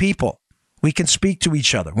thinking people. We can speak to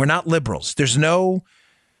each other. We're not liberals. There's no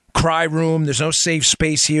cry room. There's no safe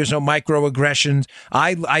space here. There's no microaggressions.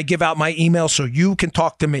 I give out my email so you can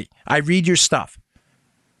talk to me. I read your stuff.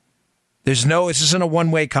 This isn't a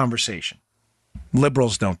one-way conversation.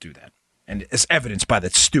 Liberals don't do that. And it's evidenced by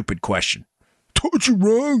that stupid question. Told you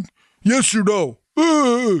wrong? Yes or no?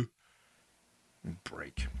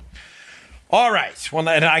 Break. All right. Well,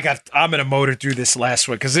 and I'm going to motor through this last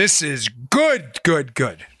one because this is good.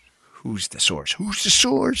 Who's the source? Who's the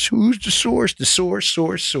source? Who's the source? The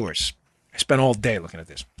source. I spent all day looking at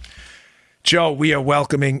this. Joe, we are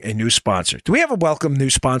welcoming a new sponsor. Do we have a welcome new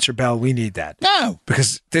sponsor, Bell? We need that. No.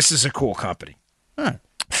 Because this is a cool company. Huh.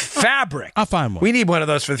 Fabric. I'll find one. We need one of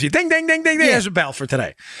those for the future. Ding, ding, ding, ding, ding. Yeah. There's a bell for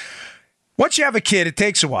today. Once you have a kid, it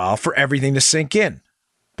takes a while for everything to sink in.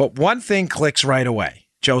 But one thing clicks right away.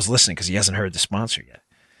 Joe's listening because he hasn't heard the sponsor yet.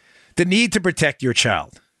 The need to protect your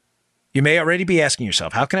child. You may already be asking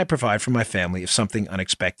yourself, how can I provide for my family if something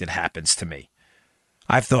unexpected happens to me?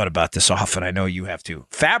 I've thought about this often. I know you have too.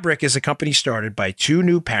 Fabric is a company started by two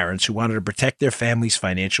new parents who wanted to protect their family's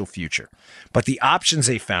financial future. But the options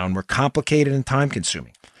they found were complicated and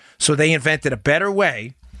time-consuming. So they invented a better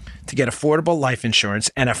way to get affordable life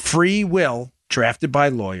insurance and a free will drafted by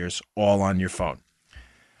lawyers all on your phone.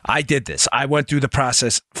 I did this. I went through the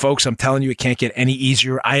process. Folks, I'm telling you, it can't get any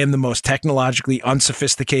easier. I am the most technologically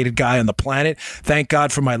unsophisticated guy on the planet. Thank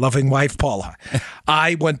God for my loving wife, Paula.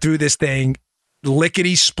 I went through this thing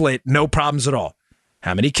lickety split, no problems at all.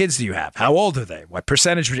 How many kids do you have? How old are they? What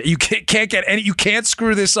percentage? You can't get any. You can't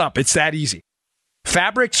screw this up. It's that easy.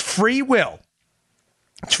 Fabric's free will.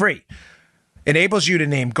 It's free. Enables you to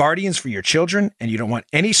name guardians for your children, and you don't want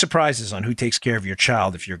any surprises on who takes care of your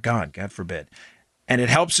child if you're gone, God forbid. And it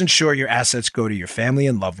helps ensure your assets go to your family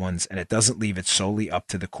and loved ones, and it doesn't leave it solely up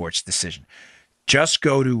to the court's decision. Just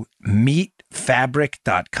go to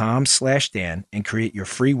meetfabric.com/Dan and create your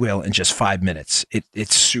free will in just 5 minutes.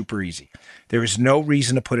 It's super easy. There is no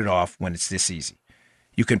reason to put it off when it's this easy.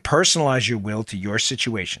 You can personalize your will to your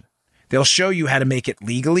situation. They'll show you how to make it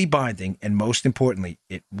legally binding, and most importantly,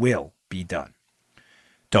 it will be done.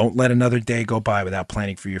 Don't let another day go by without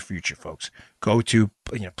planning for your future, folks. Go to,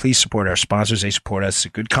 please support our sponsors. They support us. It's a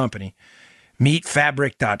good company.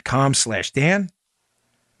 Meetfabric.com/Dan.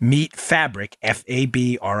 meetfabric,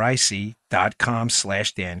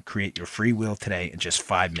 FABRIC.com/Dan. Create your free will today in just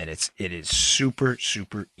 5 minutes. It is super,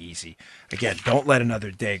 super easy. Again, don't let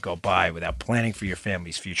another day go by without planning for your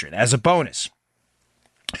family's future. And as a bonus,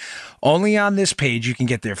 only on this page you can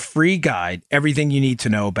get their free guide, everything you need to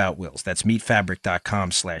know about wills. That's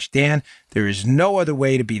meetfabric.com/Dan. There is no other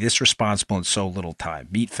way to be this responsible in so little time.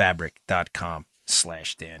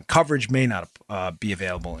 Meetfabric.com/Dan. Coverage may not be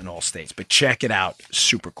available in all states, but check it out.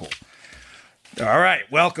 Super cool. All right.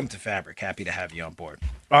 Welcome to Fabric. Happy to have you on board.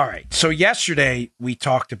 All right. So yesterday we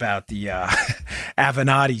talked about the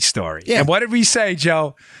Avenatti story. Yeah. And what did we say,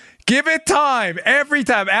 Joe? Give it time. Every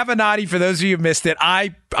time. Avenatti, for those of you who missed it,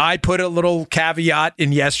 I put a little caveat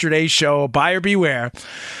in yesterday's show, buyer beware.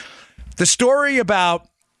 The story about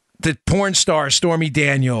the porn star Stormy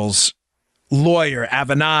Daniels' lawyer,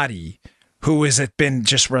 Avenatti, who has been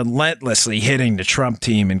just relentlessly hitting the Trump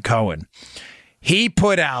team and Cohen. He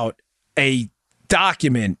put out a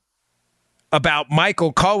document about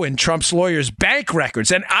Michael Cohen, Trump's lawyer's bank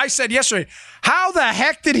records. And I said yesterday, how the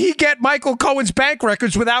heck did he get Michael Cohen's bank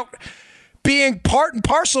records without being part and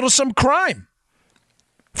parcel to some crime?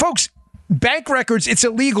 Folks, bank records, it's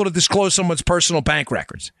illegal to disclose someone's personal bank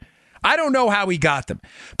records. I don't know how he got them.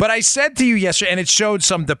 But I said to you yesterday, and it showed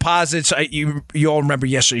some deposits, you all remember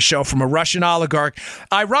yesterday's show, from a Russian oligarch,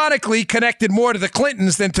 ironically connected more to the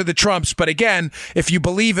Clintons than to the Trumps. But again, if you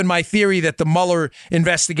believe in my theory that the Mueller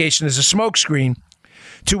investigation is a smokescreen,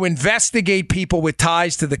 to investigate people with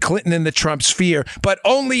ties to the Clinton and the Trump sphere, but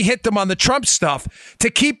only hit them on the Trump stuff to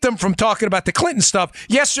keep them from talking about the Clinton stuff,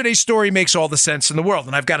 yesterday's story makes all the sense in the world.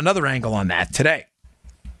 And I've got another angle on that today.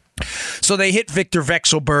 So they hit Victor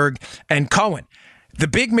Vekselberg and Cohen. The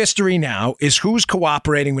big mystery now is who's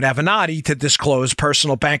cooperating with Avenatti to disclose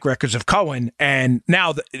personal bank records of Cohen. And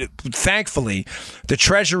now, thankfully, the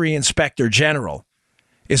Treasury Inspector General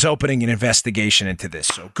is opening an investigation into this.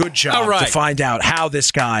 So good job to find out how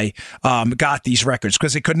this guy got these records,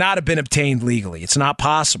 because it could not have been obtained legally. It's not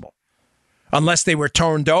possible unless they were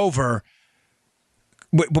turned over.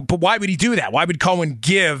 But why would he do that? Why would Cohen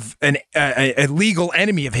give a legal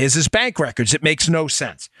enemy of his bank records? It makes no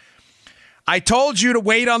sense. I told you to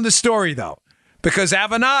wait on the story, though, because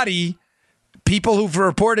Avenatti, people who've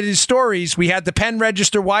reported his stories, we had the Penn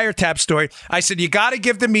Register wiretap story. I said, you got to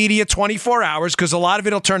give the media 24 hours because a lot of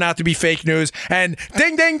it will turn out to be fake news. And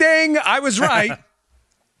ding, ding, ding, I was right.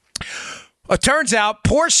 It turns out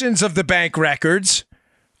portions of the bank records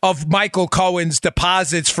of Michael Cohen's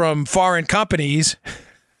deposits from foreign companies.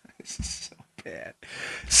 So bad.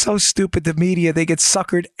 So stupid, the media. They get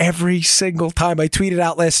suckered every single time. I tweeted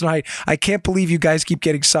out last night, I can't believe you guys keep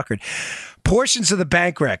getting suckered. Portions of the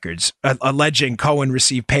bank records alleging Cohen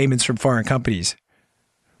received payments from foreign companies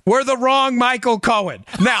were the wrong Michael Cohen.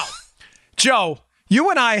 Now, Joe, you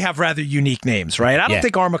and I have rather unique names, right? I don't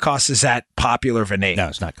think Armacost is that popular of a name. No,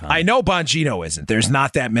 it's not common. I know Bongino isn't. There's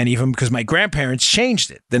not that many of them because my grandparents changed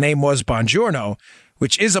it. The name was Bongiorno,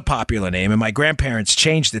 which is a popular name, and my grandparents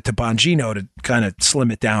changed it to Bongino to kind of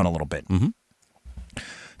slim it down a little bit. Mm-hmm.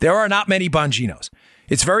 There are not many Bonginos.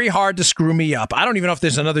 It's very hard to screw me up. I don't even know if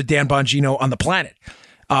there's another Dan Bongino on the planet.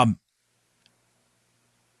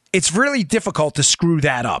 It's really difficult to screw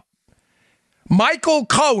that up. Michael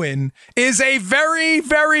Cohen is a very,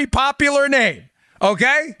 very popular name,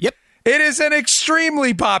 okay? Yep. It is an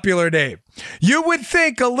extremely popular name. You would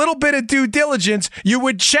think a little bit of due diligence, you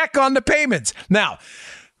would check on the payments. Now,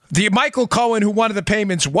 the Michael Cohen, who one of the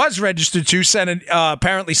payments was registered to, sent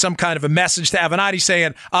apparently some kind of a message to Avenatti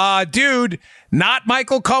saying, dude, not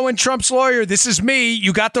Michael Cohen, Trump's lawyer. This is me.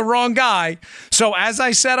 You got the wrong guy. So as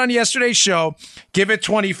I said on yesterday's show, give it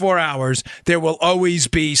 24 hours. There will always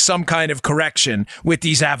be some kind of correction with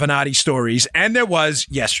these Avenatti stories. And there was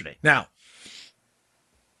yesterday. Now,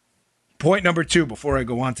 point number 2 before I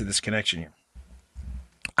go on to this connection here.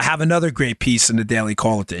 I have another great piece in the Daily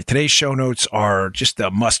Caller today. Today's show notes are just a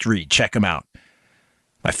must read. Check them out.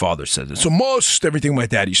 My father says it's a must. Everything my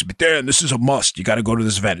dad used to be, Dan, this is a must. You got to go to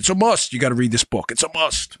this event. It's a must. You got to read this book. It's a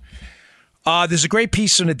must. There's a great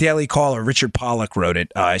piece in the Daily Caller. Richard Pollack wrote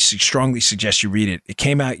it. I strongly suggest you read it. It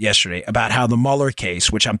came out yesterday about how the Mueller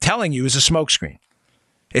case, which I'm telling you is a smokescreen.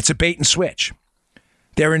 It's a bait and switch.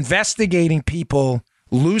 They're investigating people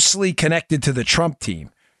loosely connected to the Trump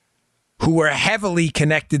team who were heavily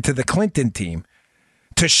connected to the Clinton team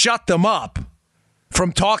to shut them up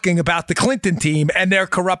from talking about the Clinton team and their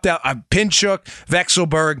corrupt Pinchuk,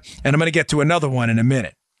 Vekselberg, and I'm going to get to another one in a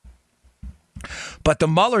minute. But the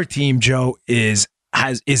Mueller team, Joe, is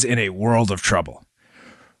in a world of trouble.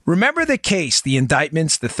 Remember the case, the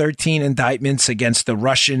indictments, the 13 indictments against the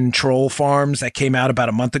Russian troll farms that came out about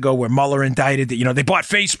a month ago where Mueller indicted that, they bought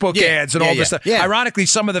Facebook ads and all this stuff. Yeah. Ironically,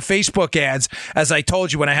 some of the Facebook ads, as I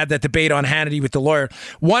told you when I had that debate on Hannity with the lawyer,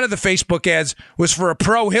 one of the Facebook ads was for a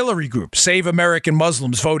pro-Hillary group, Save American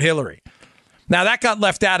Muslims, Vote Hillary. Now, that got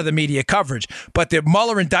left out of the media coverage, but the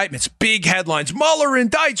Mueller indictments, big headlines, Mueller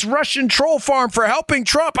indicts Russian troll farm for helping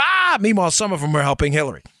Trump. Meanwhile, some of them were helping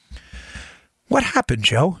Hillary. What happened,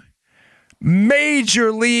 Joe?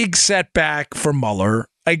 Major league setback for Mueller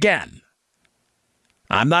again.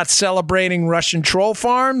 I'm not celebrating Russian troll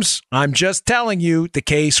farms. I'm just telling you the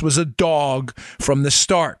case was a dog from the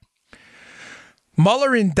start.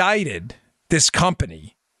 Mueller indicted this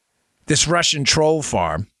company, this Russian troll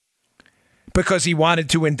farm, because he wanted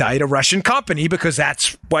to indict a Russian company because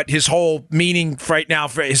that's what his whole meaning right now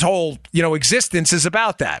for his whole, existence is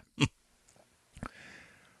about that.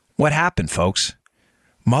 What happened, folks?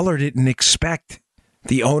 Mueller didn't expect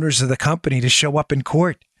the owners of the company to show up in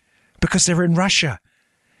court because they're in Russia.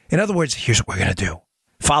 In other words, here's what we're going to do.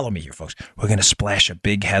 Follow me here, folks. We're going to splash a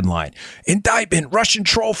big headline. Indictment, Russian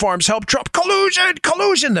troll farms help Trump.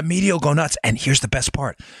 Collusion. The media will go nuts. And here's the best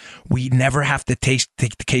part. We never have to take the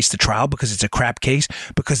case to trial because it's a crap case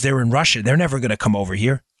because they're in Russia. They're never going to come over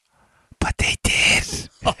here. But they did.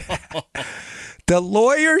 The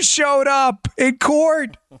lawyers showed up in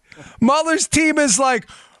court. Mueller's team is like,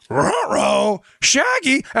 ruh-roh,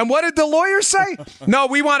 Shaggy. And what did the lawyers say? No,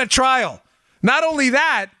 we want a trial. Not only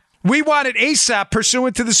that, we want it ASAP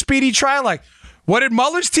pursuant to the Speedy Trial Act. What did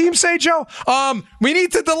Mueller's team say, Joe? We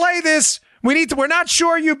need to delay this. We're not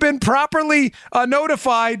sure you've been properly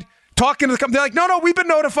notified. Talking to the company. They're like, no, we've been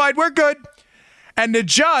notified. We're good. And the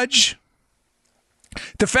judge,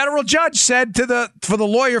 the federal judge said for the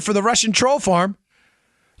lawyer for the Russian troll farm,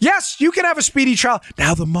 yes, you can have a speedy trial.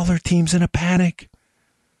 Now the Mueller team's in a panic.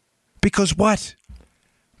 Because what?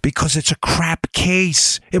 Because it's a crap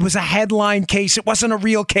case. It was a headline case. It wasn't a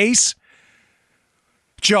real case.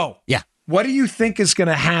 Joe, what do you think is going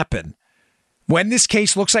to happen when this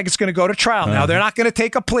case looks like it's going to go to trial? Now, they're not going to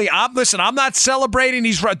take a plea. I'm not celebrating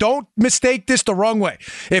these. Don't mistake this the wrong way.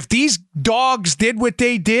 If these dogs did what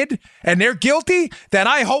they did and they're guilty, then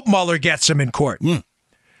I hope Mueller gets them in court.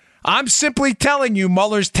 I'm simply telling you,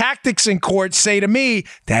 Mueller's tactics in court say to me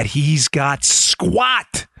that he's got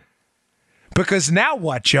squat. Because now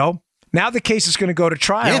what, Joe? Now the case is going to go to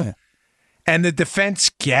trial. And the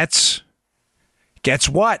defense gets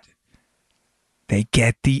what? They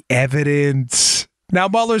get the evidence. Now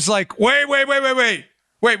Mueller's like, wait.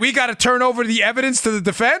 Wait, we got to turn over the evidence to the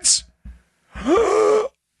defense?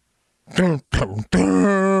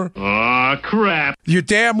 Crap. You're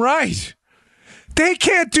damn right. They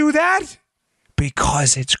can't do that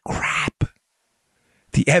because it's crap.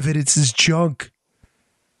 The evidence is junk.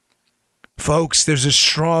 Folks, there's a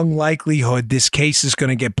strong likelihood this case is going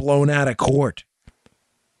to get blown out of court.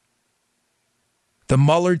 The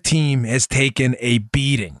Mueller team has taken a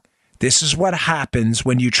beating. This is what happens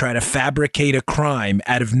when you try to fabricate a crime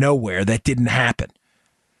out of nowhere that didn't happen.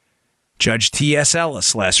 Judge T.S.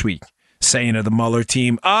 Ellis last week saying to the Mueller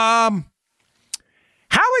team, how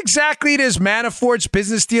exactly does Manafort's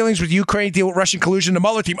business dealings with Ukraine deal with Russian collusion? The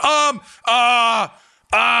Mueller team, I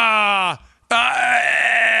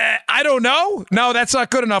don't know. No, that's not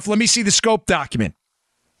good enough. Let me see the scope document.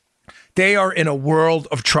 They are in a world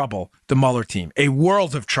of trouble, the Mueller team. A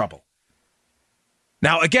world of trouble.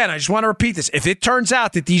 Now, again, I just want to repeat this. If it turns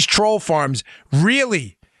out that these troll farms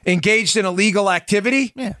really engaged in illegal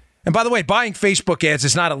activity, and by the way, buying Facebook ads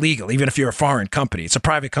is not illegal, even if you're a foreign company. It's a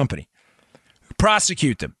private company.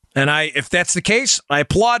 Prosecute them. And if that's the case, I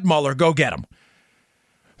applaud Mueller. Go get them.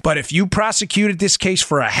 But if you prosecuted this case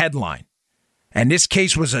for a headline, and this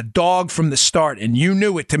case was a dog from the start, and you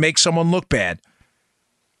knew it to make someone look bad,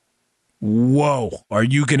 whoa, are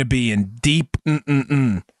you going to be in deep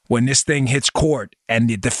when this thing hits court and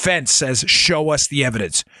the defense says, show us the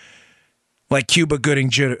evidence? Like Cuba Gooding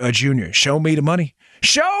Jr., show me the money.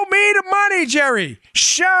 Show me the money, Jerry.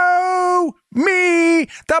 Show me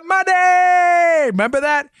the money. Remember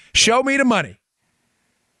that? Show me the money.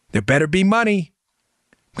 There better be money.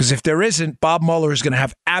 Because if there isn't, Bob Mueller is going to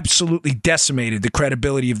have absolutely decimated the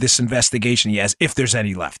credibility of this investigation he has, if there's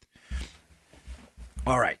any left.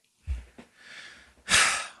 All right.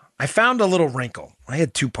 I found a little wrinkle. I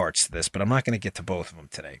had two parts to this, but I'm not going to get to both of them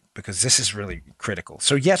today because this is really critical.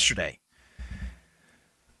 So yesterday,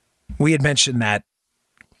 we had mentioned that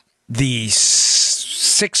the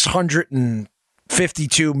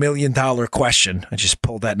 $652 million question, I just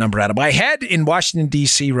pulled that number out of my head, in Washington,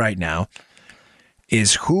 D.C. right now,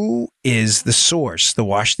 is who is the source the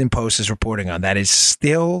Washington Post is reporting on that is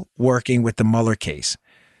still working with the Mueller case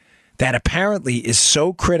that apparently is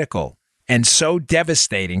so critical and so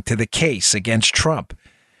devastating to the case against Trump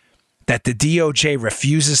that the DOJ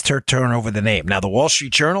refuses to turn over the name. Now, the Wall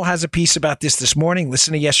Street Journal has a piece about this morning.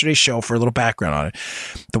 Listen to yesterday's show for a little background on it.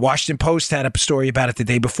 The Washington Post had a story about it the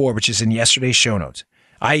day before, which is in yesterday's show notes.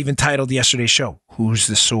 I even titled yesterday's show, Who's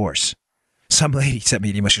the Source? Some lady sent me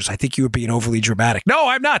an email. She goes, I think you were being overly dramatic. No,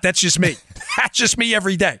 I'm not. That's just me. That's just me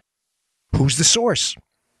every day. Who's the source?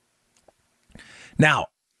 Now,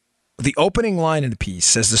 the opening line in the piece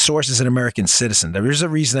says the source is an American citizen. There is a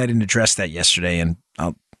reason I didn't address that yesterday. And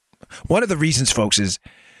one of the reasons, folks, is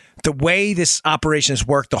the way this operation has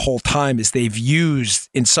worked the whole time is they've used,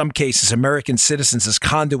 in some cases, American citizens as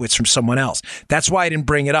conduits from someone else. That's why I didn't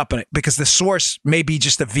bring it up, because the source may be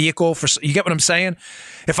just a vehicle for, you get what I'm saying?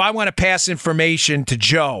 If I want to pass information to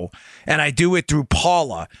Joe and I do it through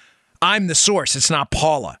Paula, I'm the source. It's not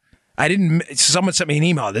Paula. Someone sent me an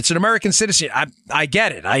email. It's an American citizen. I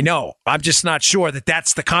get it. I know. I'm just not sure that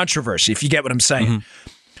that's the controversy, if you get what I'm saying. Mm-hmm.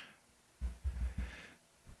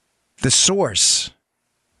 The source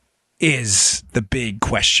is the big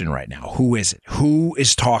question right now. Who is it? Who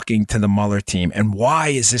is talking to the Mueller team? And why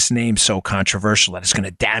is this name so controversial that it's going to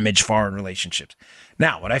damage foreign relationships?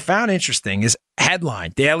 Now, what I found interesting is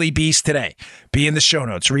headline, Daily Beast today. Be in the show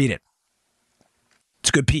notes. Read it. It's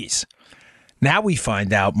a good piece. Now we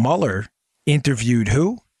find out Mueller interviewed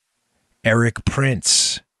who? Erik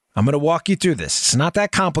Prince. I'm going to walk you through this. It's not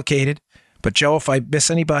that complicated. But, Joe, if I miss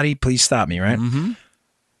anybody, please stop me, right? Mm-hmm.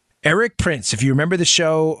 Erik Prince, if you remember the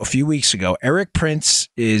show a few weeks ago, Erik Prince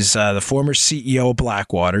is the former CEO of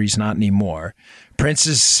Blackwater. He's not anymore.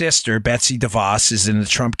 Prince's sister, Betsy DeVos, is in the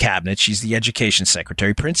Trump cabinet. She's the education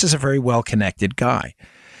secretary. Prince is a very well-connected guy.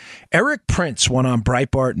 Erik Prince went on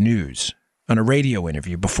Breitbart News on a radio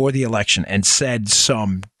interview before the election and said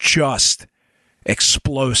some just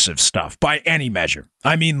explosive stuff by any measure.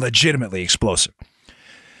 I mean, legitimately explosive.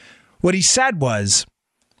 What he said was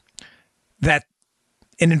that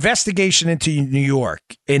an investigation into New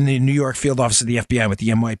York, in the New York field office of the FBI with the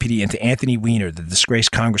NYPD, into Anthony Weiner, the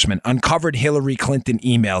disgraced congressman, uncovered Hillary Clinton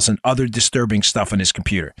emails and other disturbing stuff on his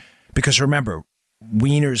computer. Because remember,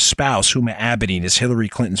 Weiner's spouse, Huma Abedin, is Hillary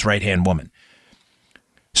Clinton's right-hand woman.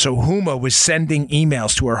 So Huma was sending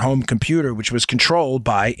emails to her home computer, which was controlled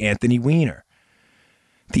by Anthony Weiner.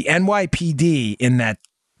 The NYPD in that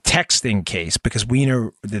texting case, because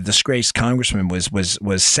Weiner, the disgraced congressman, was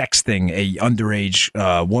sexting a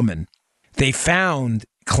underage woman, they found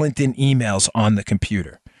Clinton emails on the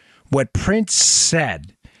computer. What Prince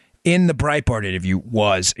said in the Breitbart interview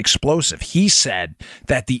was explosive. He said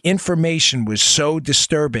that the information was so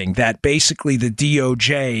disturbing that basically the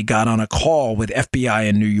DOJ got on a call with FBI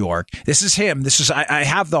in New York. This is him. I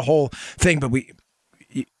have the whole thing, but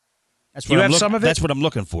that's what I'm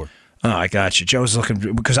looking for. Oh, I got you. Joe's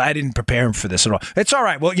looking, because I didn't prepare him for this at all. It's all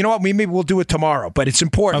right. Well, you know what? Maybe we'll do it tomorrow, but it's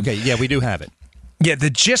important. Okay, yeah, we do have it. Yeah, the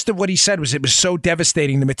gist of what he said was it was so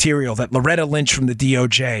devastating, the material, that Loretta Lynch from the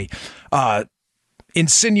DOJ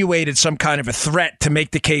insinuated some kind of a threat to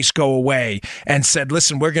make the case go away and said,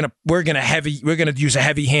 listen, we're gonna use a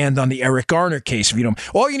heavy hand on the Eric Garner case. If you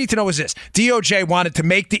don't, all you need to know is this: DOJ wanted to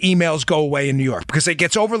make the emails go away in New York because it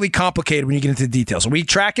gets overly complicated when you get into the details. Are we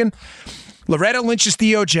tracking? Loretta Lynch's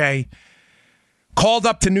DOJ called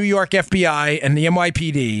up to New York FBI and the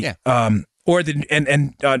NYPD,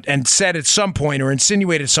 and said at some point, or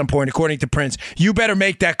insinuated at some point, according to Prince, you better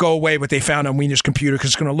make that go away, what they found on Weiner's computer, because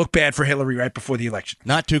it's going to look bad for Hillary right before the election.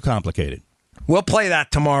 Not too complicated. We'll play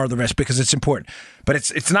that tomorrow, the rest, because it's important. But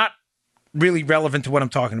it's not really relevant to what I'm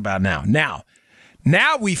talking about now.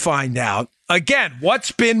 Now we find out, again,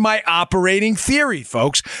 what's been my operating theory,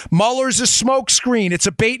 folks. Mueller's a smokescreen. It's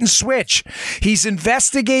a bait and switch. He's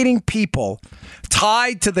investigating people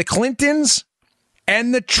tied to the Clintons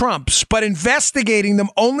and the Trumps, but investigating them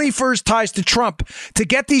only for his ties to Trump to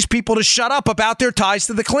get these people to shut up about their ties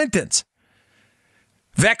to the Clintons.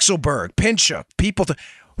 Vexelberg, Pinchuk,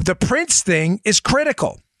 the Prince thing is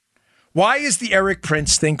critical. Why is the Erik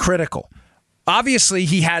Prince thing critical? Obviously,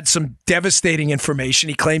 he had some devastating information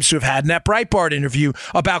he claims to have had in that Breitbart interview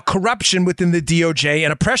about corruption within the DOJ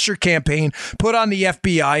and a pressure campaign put on the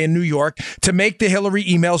FBI in New York to make the Hillary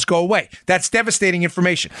emails go away. That's devastating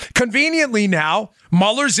information. Conveniently now,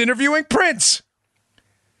 Mueller's interviewing Prince.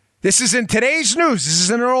 This is in today's news. This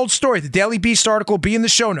is in an old story. The Daily Beast article will be in the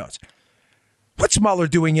show notes. What's Mueller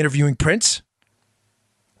doing interviewing Prince?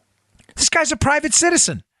 This guy's a private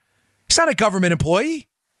citizen. He's not a government employee.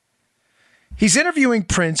 He's interviewing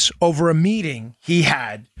Prince over a meeting he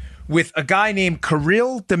had with a guy named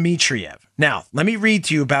Kirill Dmitriev. Now, let me read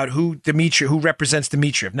to you about who represents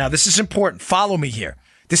Dmitriev. Now, this is important. Follow me here.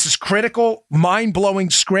 This is critical, mind-blowing,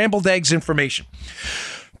 scrambled eggs information.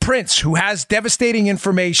 Prince, who has devastating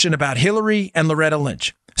information about Hillary and Loretta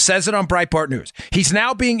Lynch, says it on Breitbart News. He's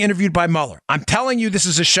now being interviewed by Mueller. I'm telling you, this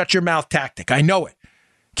is a shut-your-mouth tactic. I know it.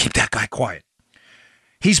 Keep that guy quiet.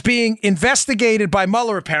 He's being investigated by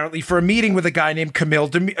Mueller, apparently, for a meeting with a guy named Kirill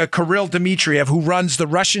Dmitriev, who runs the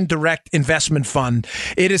Russian Direct Investment Fund.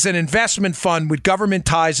 It is an investment fund with government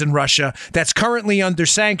ties in Russia that's currently under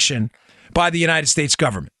sanction by the United States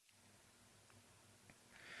government.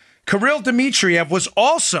 Kirill Dmitriev was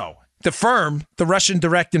also the firm, the Russian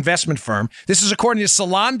Direct Investment firm. This is according to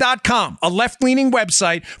Salon.com, a left-leaning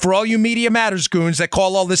website for all you Media Matters goons that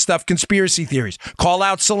call all this stuff conspiracy theories. Call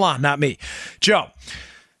out Salon, not me. Joe,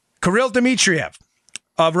 Kirill Dmitriev,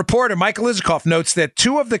 reporter Michael Isikoff notes that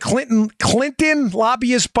two of the Clinton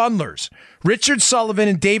lobbyist bundlers, Richard Sullivan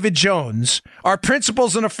and David Jones, are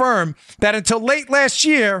principals in a firm that until late last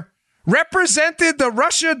year represented the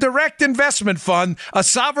Russia Direct Investment Fund, a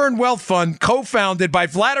sovereign wealth fund co-founded by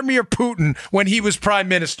Vladimir Putin when he was prime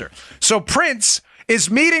minister. So Prince is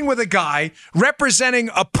meeting with a guy representing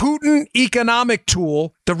a Putin economic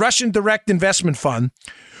tool, the Russian Direct Investment Fund,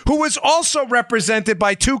 who was also represented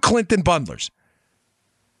by two Clinton bundlers.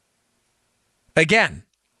 Again,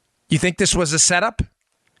 you think this was a setup?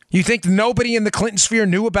 You think nobody in the Clinton sphere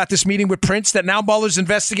knew about this meeting with Prince that now Mueller's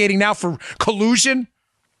investigating now for collusion?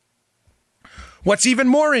 What's even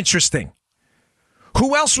more interesting,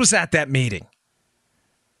 who else was at that meeting?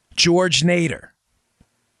 George Nader.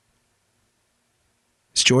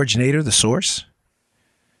 Is George Nader the source?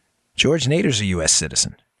 George Nader's a U.S.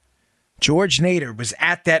 citizen. George Nader was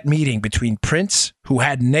at that meeting between Prince, who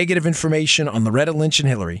had negative information on Loretta Lynch and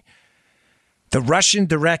Hillary, the Russian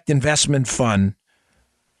Direct Investment Fund,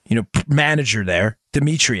 manager there,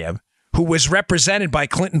 Dmitriev, who was represented by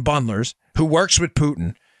Clinton bundlers, who works with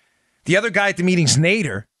Putin. The other guy at the meeting's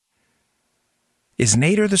Nader. Is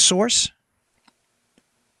Nader the source?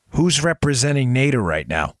 Who's representing Nader right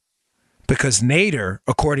now? Because Nader,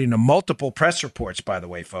 according to multiple press reports, by the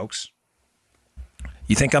way, folks,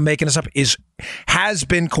 you think I'm making this up? Has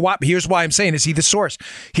been Here's why I'm saying, is he the source?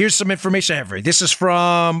 Here's some information I have for you. This is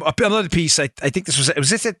from another piece. I think this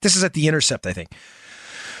is at The Intercept, I think.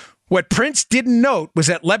 What Prince didn't note was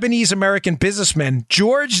that Lebanese-American businessman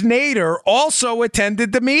George Nader also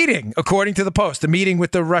attended the meeting, according to the Post, the meeting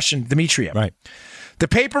with the Russian Dmitriev. Right. The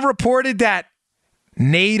paper reported that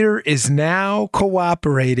Nader is now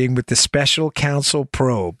cooperating with the special counsel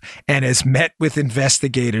probe and has met with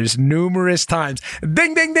investigators numerous times.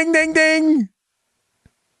 Ding, ding, ding, ding, ding.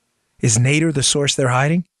 Is Nader the source they're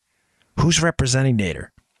hiding? Who's representing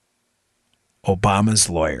Nader? Obama's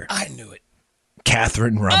lawyer. I knew it.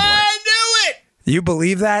 Catherine Rummler. I knew it! You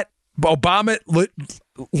believe that?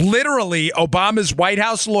 Literally, Obama's White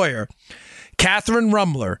House lawyer, Catherine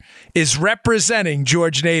Rummler, is representing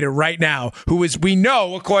George Nader right now, who is, we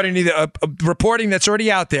know, according to the reporting that's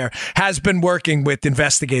already out there, has been working with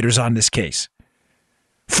investigators on this case.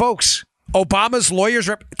 Folks, Obama's lawyers,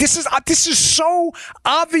 this is so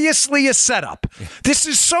obviously a setup. This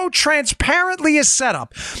is so transparently a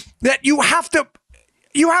setup that you have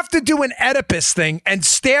to do an Oedipus thing and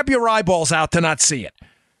stab your eyeballs out to not see it.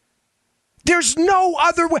 There's no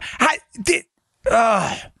other way.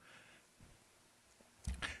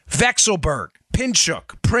 Vexelberg,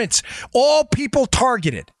 Pinchuk, Prince, all people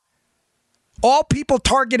targeted. All people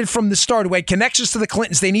targeted from the start who had connections to the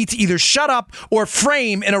Clintons. They need to either shut up or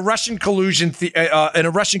frame in a Russian collusion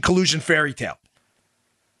fairy tale.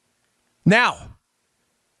 Now,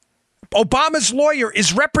 Obama's lawyer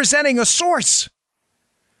is representing a source.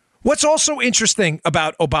 What's also interesting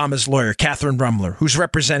about Obama's lawyer, Catherine Rummler, who's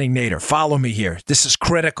representing Nader, follow me here. This is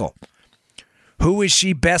critical. Who is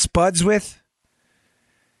she best buds with?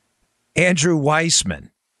 Andrew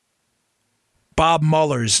Weissman, Bob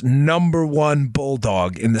Mueller's number one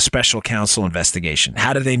bulldog in the special counsel investigation.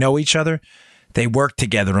 How do they know each other? They worked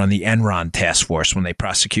together on the Enron task force when they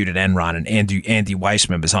prosecuted Enron, and Andy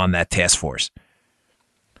Weissman was on that task force.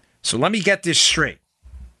 So let me get this straight.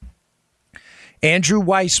 Andrew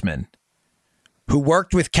Weissman, who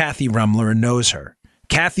worked with Kathy Rummler and knows her,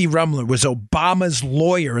 Kathy Rummler was Obama's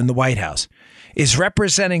lawyer in the White House, is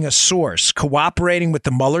representing a source cooperating with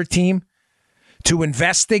the Mueller team to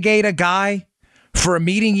investigate a guy for a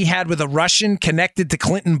meeting he had with a Russian connected to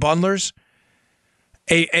Clinton bundlers.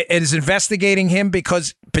 It is investigating him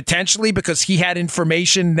because he had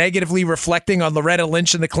information negatively reflecting on Loretta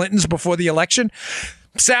Lynch and the Clintons before the election.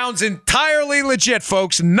 Sounds entirely legit,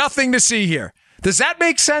 folks. Nothing to see here. Does that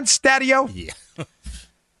make sense, Daddy-O? Yeah.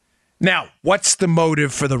 Now, what's the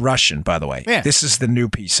motive for the Russian, by the way? Yeah. This is the new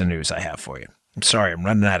piece of news I have for you. I'm sorry, I'm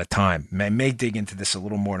running out of time. I may dig into this a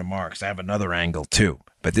little more tomorrow because I have another angle too.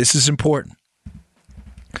 But this is important.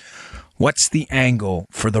 What's the angle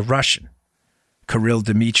for the Russian, Kirill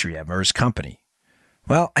Dmitriev, or his company?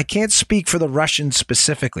 Well, I can't speak for the Russians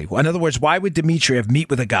specifically. In other words, why would Dmitriev meet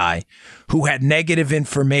with a guy who had negative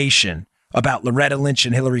information about Loretta Lynch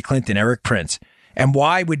and Hillary Clinton, Eric Prince? And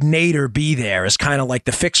why would Nader be there as kind of like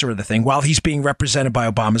the fixer of the thing while he's being represented by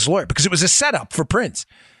Obama's lawyer? Because it was a setup for Prince.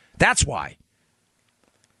 That's why.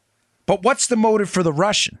 But what's the motive for the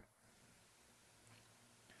Russian?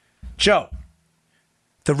 Joe,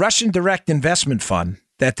 the Russian Direct Investment Fund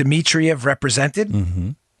that Dmitriev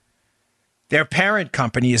represented, their parent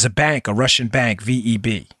company is a bank, a Russian bank,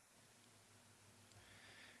 VEB.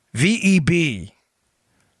 VEB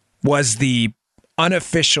was the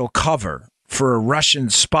unofficial cover for a Russian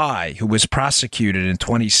spy who was prosecuted in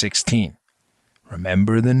 2016.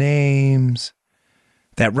 Remember the names.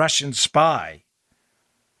 That Russian spy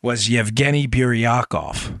was Yevgeny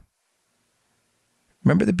Buryakov.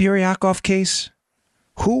 Remember the Buryakov case?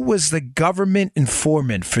 Who was the government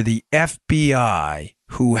informant for the FBI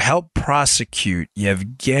who helped prosecute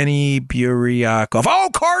Yevgeny Buryakov? Oh,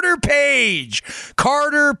 Carter Page!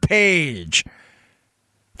 Carter Page!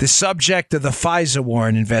 The subject of the FISA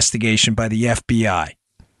warrant investigation by the FBI.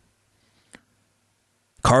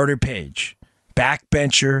 Carter Page,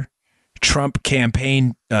 backbencher, Trump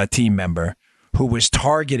campaign team member, who was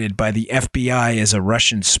targeted by the FBI as a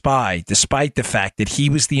Russian spy, despite the fact that he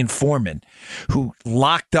was the informant who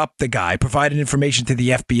locked up the guy, provided information to the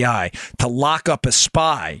FBI to lock up a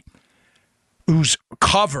spy whose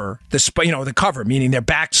cover, the cover, meaning their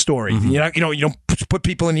backstory. You don't put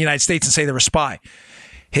people in the United States and say they're a spy.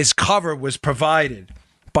 His cover was provided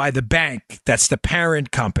by the bank that's the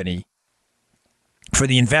parent company for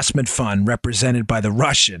the investment fund represented by the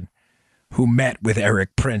Russian who met with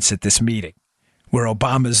Eric Prince at this meeting where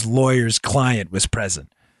Obama's lawyer's client was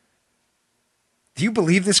present. Do you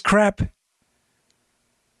believe this crap?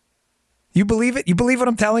 You believe it? You believe what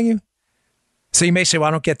I'm telling you? So you may say, well,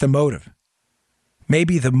 I don't get the motive.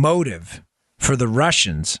 Maybe the motive for the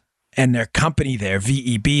Russians and their company there,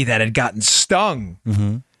 VEB, that had gotten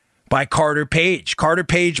stung by Carter Page. Carter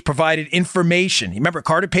Page provided information. Remember,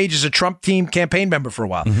 Carter Page is a Trump team campaign member for a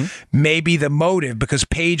while. Maybe the motive, because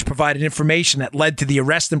Page provided information that led to the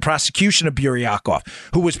arrest and prosecution of Buryakov,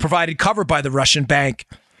 who was provided cover by the Russian bank.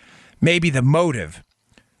 Maybe the motive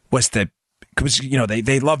was they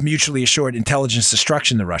love mutually assured intelligence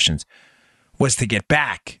destruction, the Russians, was to get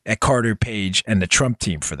back at Carter Page and the Trump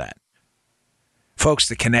team for that. Folks,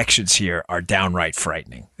 the connections here are downright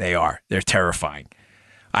frightening. They are. They're terrifying.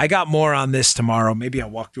 I got more on this tomorrow. Maybe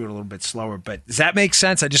I'll walk through it a little bit slower, but does that make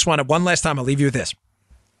sense? I just want to, one last time, I'll leave you with this.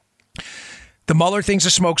 The Mueller thing's a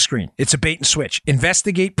smokescreen. It's a bait and switch.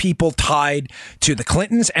 Investigate people tied to the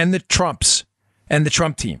Clintons and the Trumps and the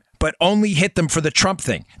Trump team, but only hit them for the Trump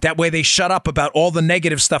thing. That way they shut up about all the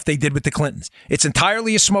negative stuff they did with the Clintons. It's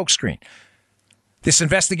entirely a smokescreen. This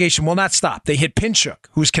investigation will not stop. They hit Pinchuk,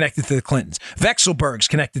 who's connected to the Clintons. Vexelberg's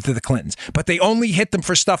connected to the Clintons. But they only hit them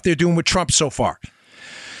for stuff they're doing with Trump so far.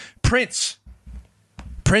 Prince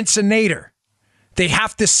and Nader, they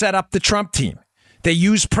have to set up the Trump team. They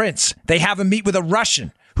use Prince. They have him meet with a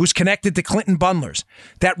Russian who's connected to Clinton bundlers.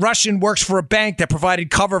 That Russian works for a bank that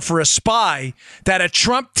provided cover for a spy that a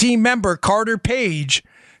Trump team member, Carter Page,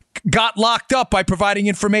 got locked up by providing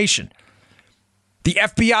information. The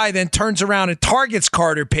FBI then turns around and targets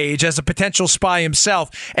Carter Page as a potential spy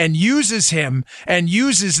himself and uses him and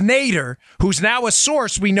uses Nader, who's now a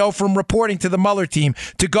source we know from reporting to the Mueller team,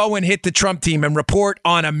 to go and hit the Trump team and report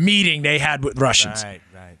on a meeting they had with Russians. Right.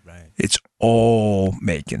 It's all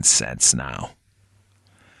making sense now.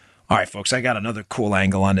 All right, folks, I got another cool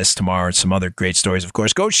angle on this tomorrow and some other great stories, of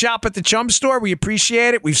course. Go shop at the Chum Store. We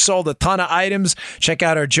appreciate it. We've sold a ton of items. Check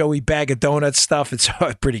out our Joey Bag of Donuts stuff. It's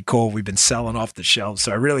pretty cool. We've been selling off the shelves,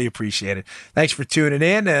 so I really appreciate it. Thanks for tuning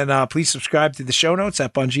in, and please subscribe to the show notes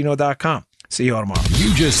at Bongino.com. See you all tomorrow.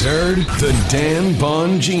 You just heard The Dan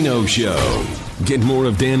Bongino Show. Get more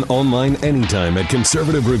of Dan online anytime at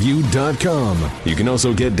conservativereview.com. You can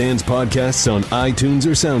also get Dan's podcasts on iTunes or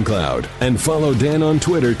SoundCloud. And follow Dan on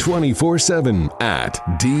Twitter 24/7 at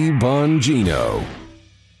DBongino.